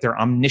act like they're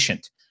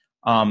omniscient.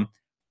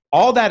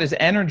 All that is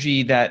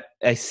energy that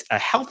a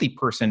healthy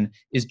person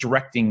is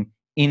directing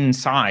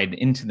inside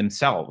into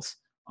themselves,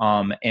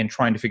 and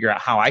trying to figure out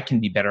how I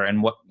can be better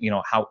and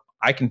how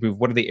I can improve.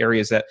 What are the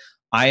areas that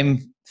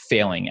I'm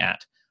failing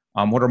at?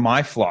 What are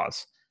my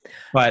flaws?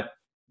 But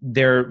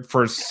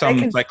for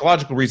some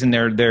psychological reason,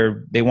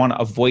 they want to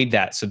avoid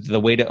that. So the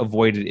way to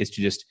avoid it is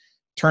to just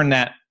turn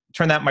that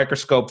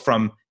microscope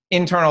from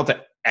internal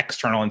to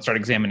external and start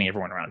examining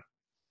everyone around.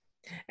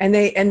 And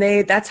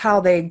they that's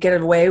how they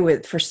get away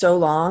with for so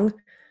long,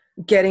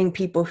 getting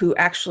people who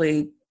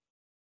actually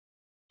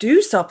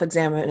do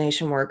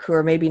self-examination work, who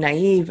are maybe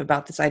naive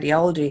about this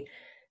ideology.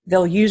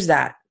 They'll use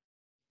that.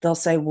 They'll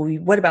say, well,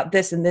 what about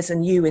this and this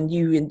and you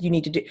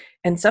need to do.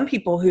 And some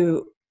people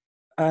who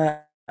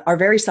are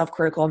very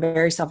self-critical and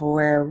very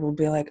self-aware will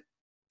be like,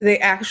 they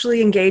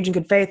actually engage in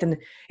good faith and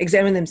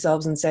examine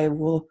themselves and say,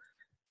 well,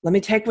 let me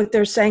take what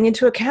they're saying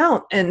into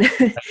account. And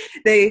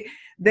they're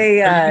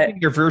using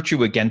your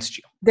virtue against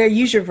you. They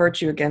use your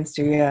virtue against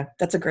you. Yeah,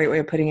 that's a great way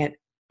of putting it.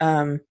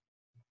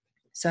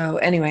 So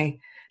anyway,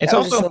 it's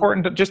also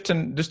important to just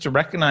to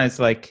recognize,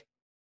 like,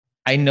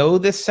 I know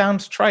this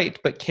sounds trite,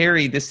 but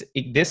Carrie, this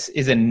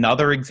is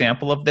another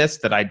example of this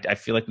that I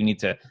feel like we need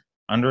to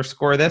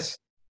underscore this.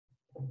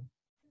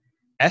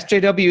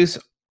 SJWs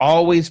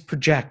always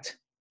project.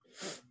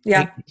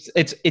 Yeah.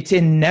 It's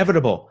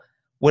inevitable.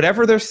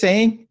 Whatever they're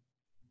saying,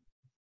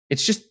 it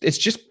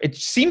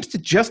seems to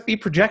just be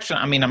projection.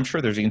 I mean, I'm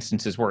sure there's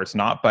instances where it's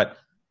not, but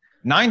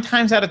 9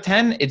 times out of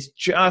 10, it's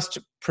just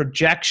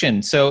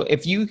projection. So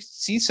if you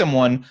see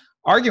someone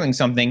arguing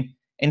something,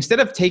 instead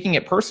of taking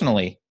it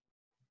personally,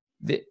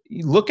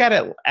 look at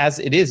it as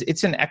it is.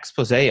 It's an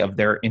expose of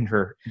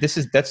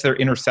that's their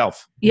inner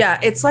self. Yeah,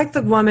 it's like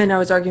the woman I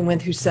was arguing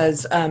with who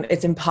says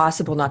it's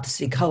impossible not to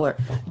see color.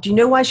 Do you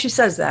know why she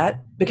says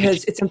that?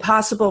 Because it's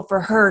impossible for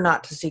her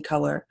not to see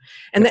color.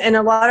 And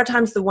a lot of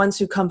times the ones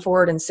who come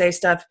forward and say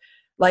stuff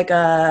like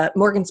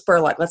Morgan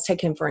Spurlock, let's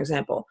take him for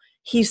example.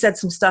 He said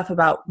some stuff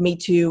about Me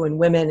Too and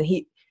women.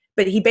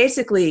 But he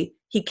basically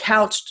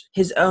couched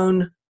his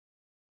own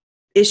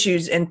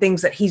issues and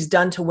things that he's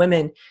done to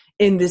women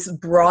in this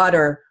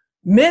broader,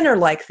 men are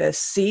like this,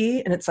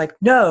 see? And it's like,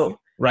 no,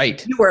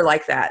 right. You are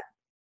like that.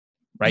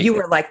 Right. You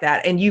are like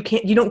that. And you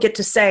don't get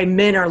to say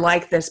men are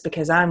like this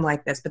because I'm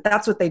like this, but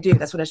that's what they do.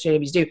 That's what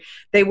SJWs do.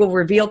 They will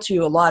reveal to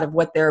you a lot of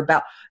what they're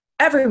about.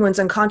 Everyone's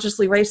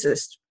unconsciously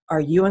racist. Are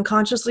you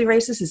unconsciously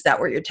racist? Is that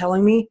what you're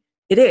telling me?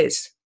 It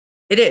is.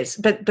 It is.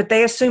 But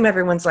they assume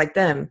everyone's like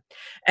them.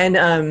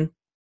 And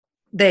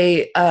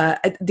the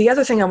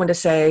other thing I want to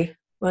say,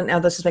 well, now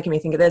this is making me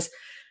think of this.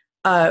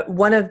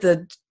 One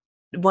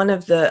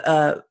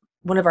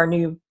of our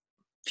new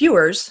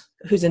viewers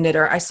who's a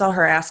knitter, I saw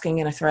her asking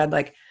in a thread,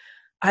 like,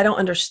 I don't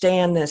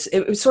understand this.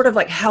 It was sort of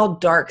like how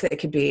dark it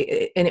could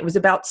be. And it was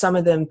about some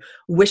of them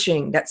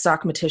wishing that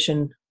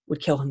Socmatician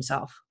would kill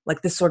himself.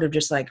 Like this sort of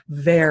just like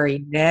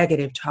very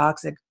negative,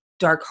 toxic,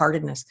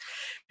 dark-heartedness.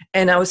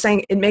 And I was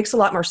saying it makes a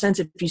lot more sense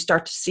if you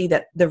start to see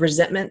that the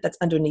resentment that's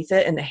underneath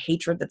it and the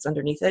hatred that's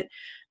underneath it,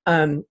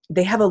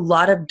 they have a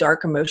lot of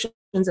dark emotions.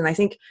 And I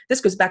think this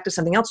goes back to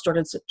something else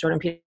Jordan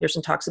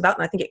Peterson talks about,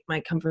 and I think it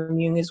might come from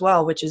Jung as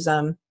well, which is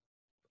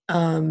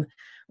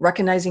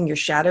recognizing your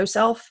shadow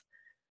self,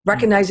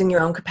 recognizing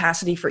your own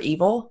capacity for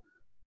evil.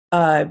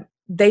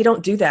 They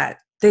don't do that.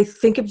 They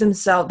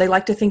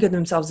like to think of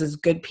themselves as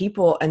good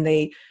people, and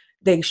they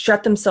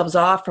shut themselves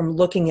off from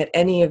looking at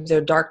any of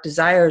their dark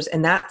desires,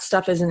 and that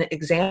stuff isn't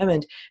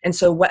examined. And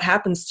so what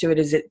happens to it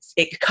is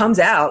it comes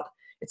out.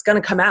 It's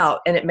going to come out,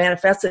 and it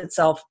manifests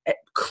itself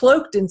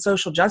cloaked in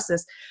social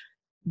justice,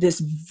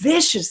 this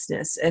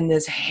viciousness and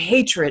this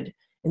hatred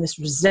and this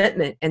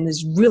resentment and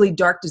these really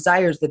dark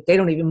desires that they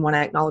don't even want to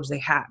acknowledge they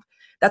have.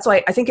 That's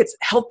why I think it's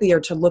healthier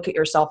to look at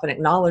yourself and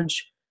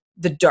acknowledge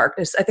the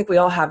darkness. I think we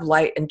all have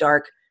light and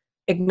dark.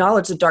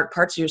 Acknowledge the dark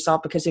parts of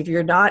yourself, because if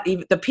you're not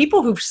even, the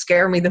people who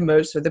scare me the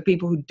most are the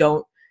people who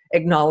don't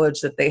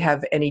acknowledge that they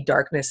have any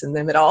darkness in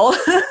them at all.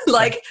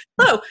 Like,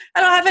 oh,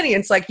 I don't have any.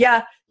 And it's like,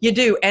 yeah, you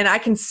do. And I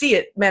can see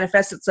it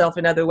manifest itself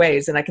in other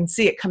ways. And I can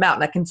see it come out,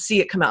 and I can see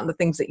it come out in the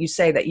things that you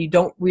say that you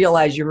don't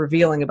realize you're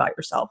revealing about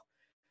yourself.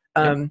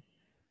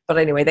 But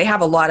anyway, they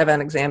have a lot of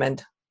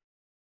unexamined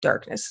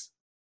darkness.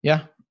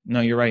 Yeah,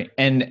 no, you're right.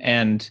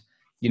 And,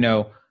 you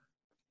know,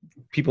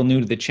 people new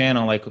to the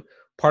channel, like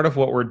part of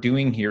what we're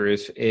doing here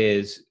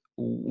is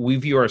we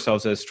view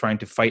ourselves as trying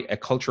to fight a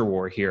culture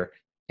war here.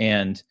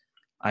 And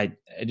I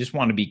just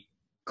want to be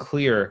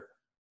clear.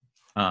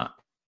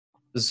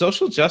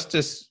 Social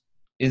justice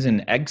is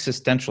an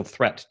existential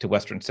threat to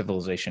Western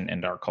civilization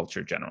and our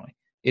culture generally.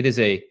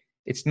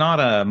 It's not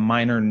a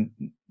minor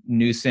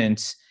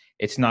nuisance.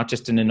 It's not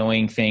just an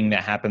annoying thing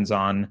that happens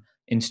on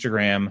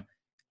Instagram.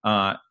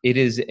 It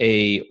is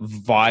a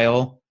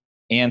vile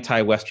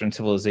anti-Western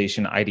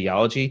civilization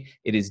ideology.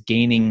 It is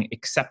gaining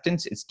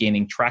acceptance. It's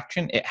gaining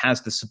traction. It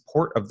has the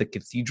support of the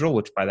cathedral,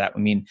 which by that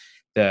we mean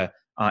the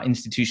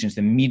institutions,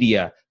 the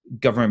media,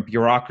 government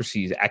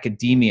bureaucracies,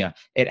 academia.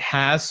 It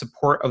has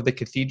support of the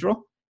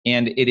cathedral,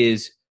 and it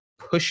is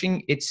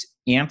pushing its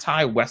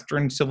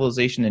anti-Western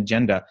civilization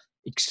agenda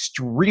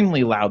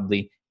extremely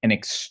loudly and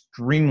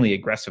extremely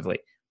aggressively.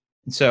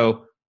 And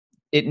so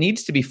it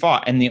needs to be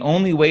fought. And the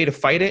only way to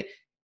fight it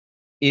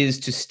is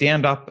to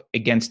stand up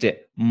against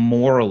it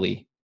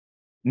morally,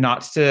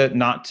 not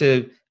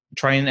to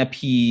try and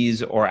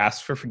appease or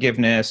ask for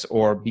forgiveness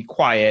or be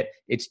quiet.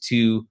 It's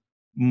to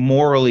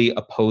morally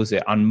oppose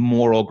it on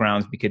moral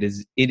grounds,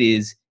 because it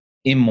is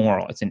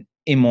immoral. It's an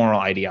immoral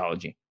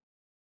ideology.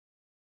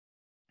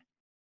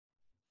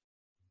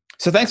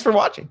 So thanks for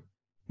watching.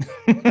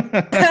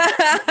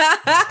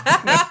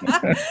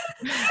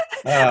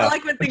 I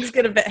like when things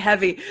get a bit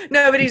heavy.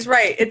 No, but he's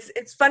right.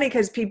 It's funny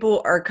because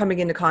people are coming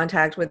into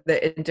contact with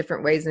it in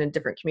different ways and in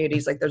different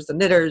communities. Like there's the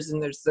knitters,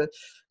 and there's the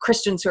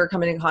Christians who are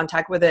coming in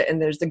contact with it,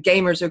 and there's the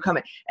gamers who come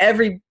in.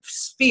 Every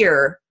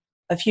sphere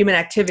of human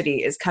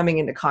activity is coming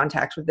into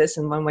contact with this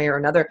in one way or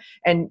another.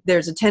 And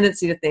there's a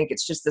tendency to think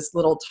it's just this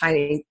little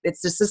tiny,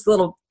 it's just this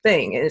little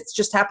thing, and it's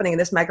just happening in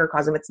this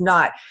microcosm. It's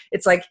not.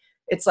 It's like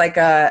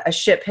a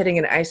ship hitting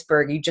an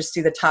iceberg. You just see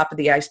the top of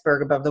the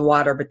iceberg above the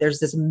water, but there's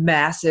this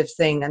massive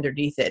thing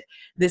underneath it.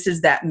 This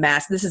is that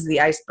mass. This is the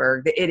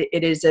iceberg.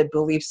 It is a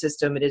belief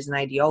system. It is an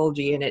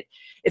ideology, and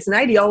it's an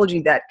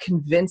ideology that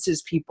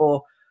convinces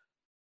people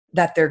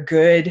that they're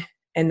good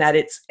and that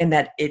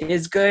it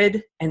is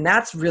good. And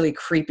that's really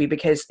creepy,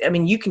 because I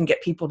mean, you can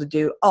get people to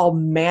do all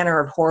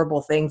manner of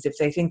horrible things if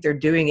they think they're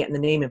doing it in the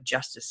name of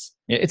justice.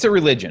 Yeah, it's a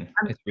religion.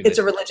 It's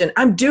a religion.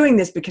 I'm doing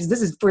this because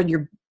this is for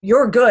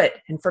your good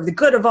and for the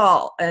good of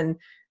all. And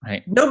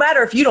right. No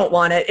matter if you don't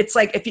want it, it's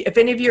like if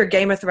any of you are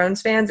Game of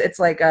Thrones fans, it's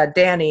like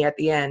Dany at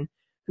the end,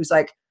 who's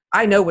like,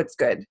 I know what's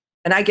good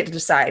and I get to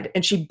decide.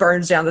 And she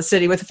burns down the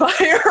city with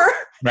fire.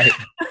 Right.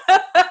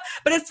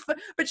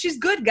 but she's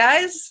good,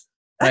 guys.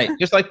 Right.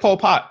 Just like Pol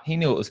Pot. He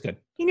knew it was good.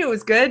 He knew it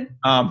was good.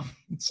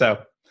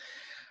 So,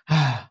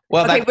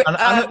 well, okay, on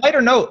a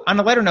lighter note,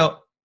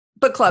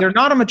 book club. They're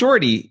not a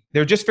majority.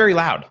 They're just very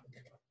loud.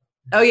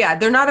 Oh yeah.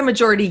 They're not a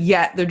majority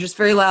yet. They're just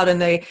very loud,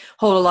 and they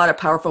hold a lot of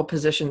powerful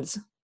positions.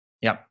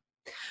 Yep.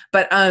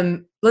 But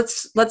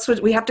let's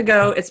we have to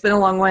go. It's been a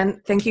long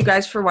one. Thank you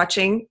guys for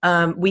watching.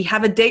 We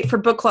have a date for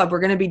book club. We're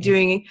going to be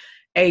doing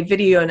a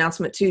video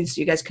announcement too, so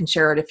you guys can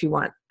share it if you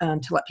want,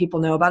 to let people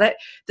know about it.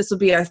 This will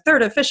be our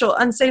third official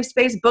Unsafe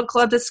Space book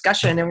club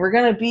discussion, and we're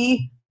going to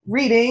be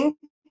reading.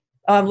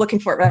 I'm looking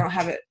for it, but I don't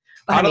have it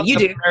behind me. You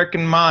do.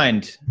 American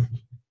Mind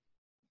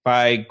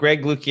by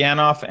Greg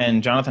Lukianoff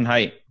and Jonathan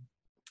Haidt.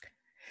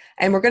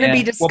 And we're going to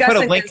be discussing. We'll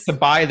put a link to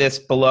buy this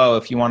below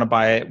if you want to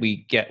buy it.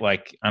 We get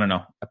like, I don't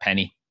know, a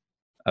penny.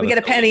 We get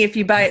a penny if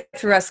you buy it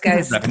through us,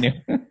 guys. Revenue.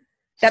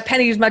 That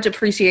penny is much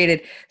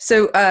appreciated.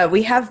 So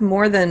we have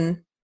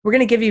we're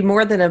going to give you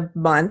more than a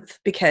month,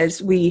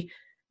 because we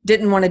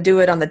didn't want to do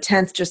it on the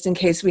 10th, just in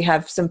case we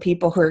have some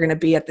people who are going to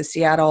be at the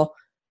Seattle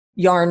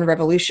Yarn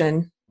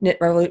Revolution.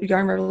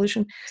 Yarn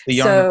Revolution. The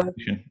Yarn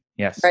Revolution,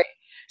 yes. Right.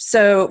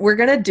 So we're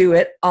going to do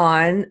it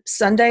on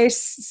Sunday,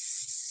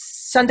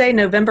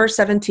 November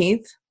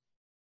 17th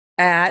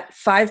at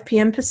 5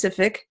 p.m.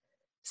 Pacific,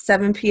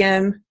 7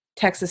 p.m.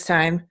 Texas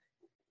time,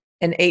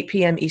 and 8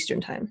 p.m.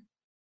 Eastern time.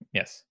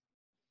 Yes.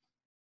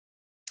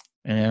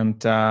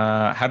 And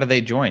how do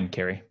they join,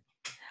 Carrie?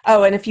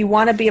 Oh, and if you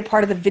want to be a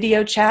part of the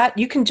video chat,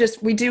 you can I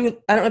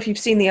don't know if you've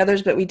seen the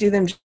others, but we do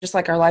them just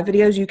like our live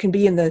videos. You can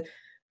be in the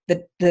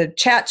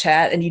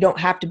chat, and you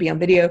don't have to be on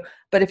video.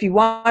 But if you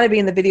want to be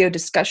in the video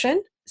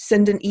discussion,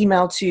 send an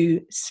email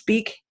to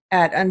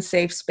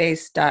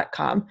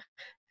speak@unsafespace.com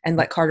and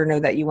let Carter know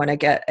that you want to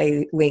get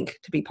a link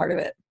to be part of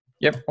it.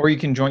 Yep. Or you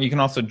can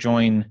also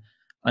join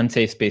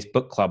Unsafe Space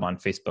Book Club on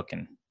Facebook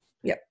and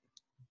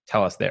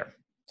tell us there.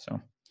 So,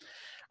 all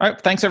right.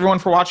 Thanks everyone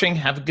for watching.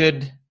 Have a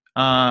good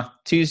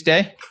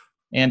Tuesday.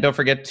 And don't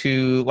forget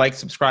to like,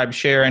 subscribe,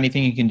 share,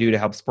 anything you can do to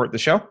help support the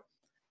show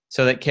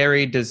so that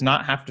Carrie does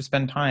not have to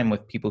spend time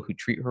with people who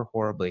treat her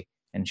horribly.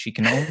 And she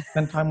can only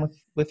spend time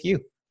with you.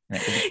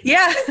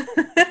 Yeah,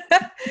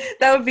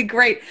 that would be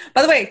great.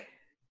 By the way,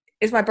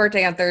 it's my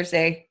birthday on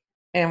Thursday,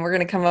 and we're going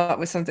to come up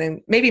with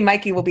something. Maybe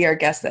Mikey will be our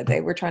guest that day.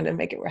 We're trying to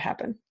make it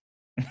happen.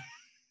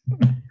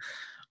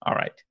 All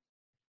right.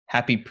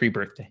 Happy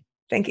pre-birthday.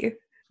 Thank you.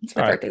 It's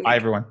my All right. birthday week. Bye,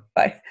 everyone.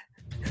 Bye.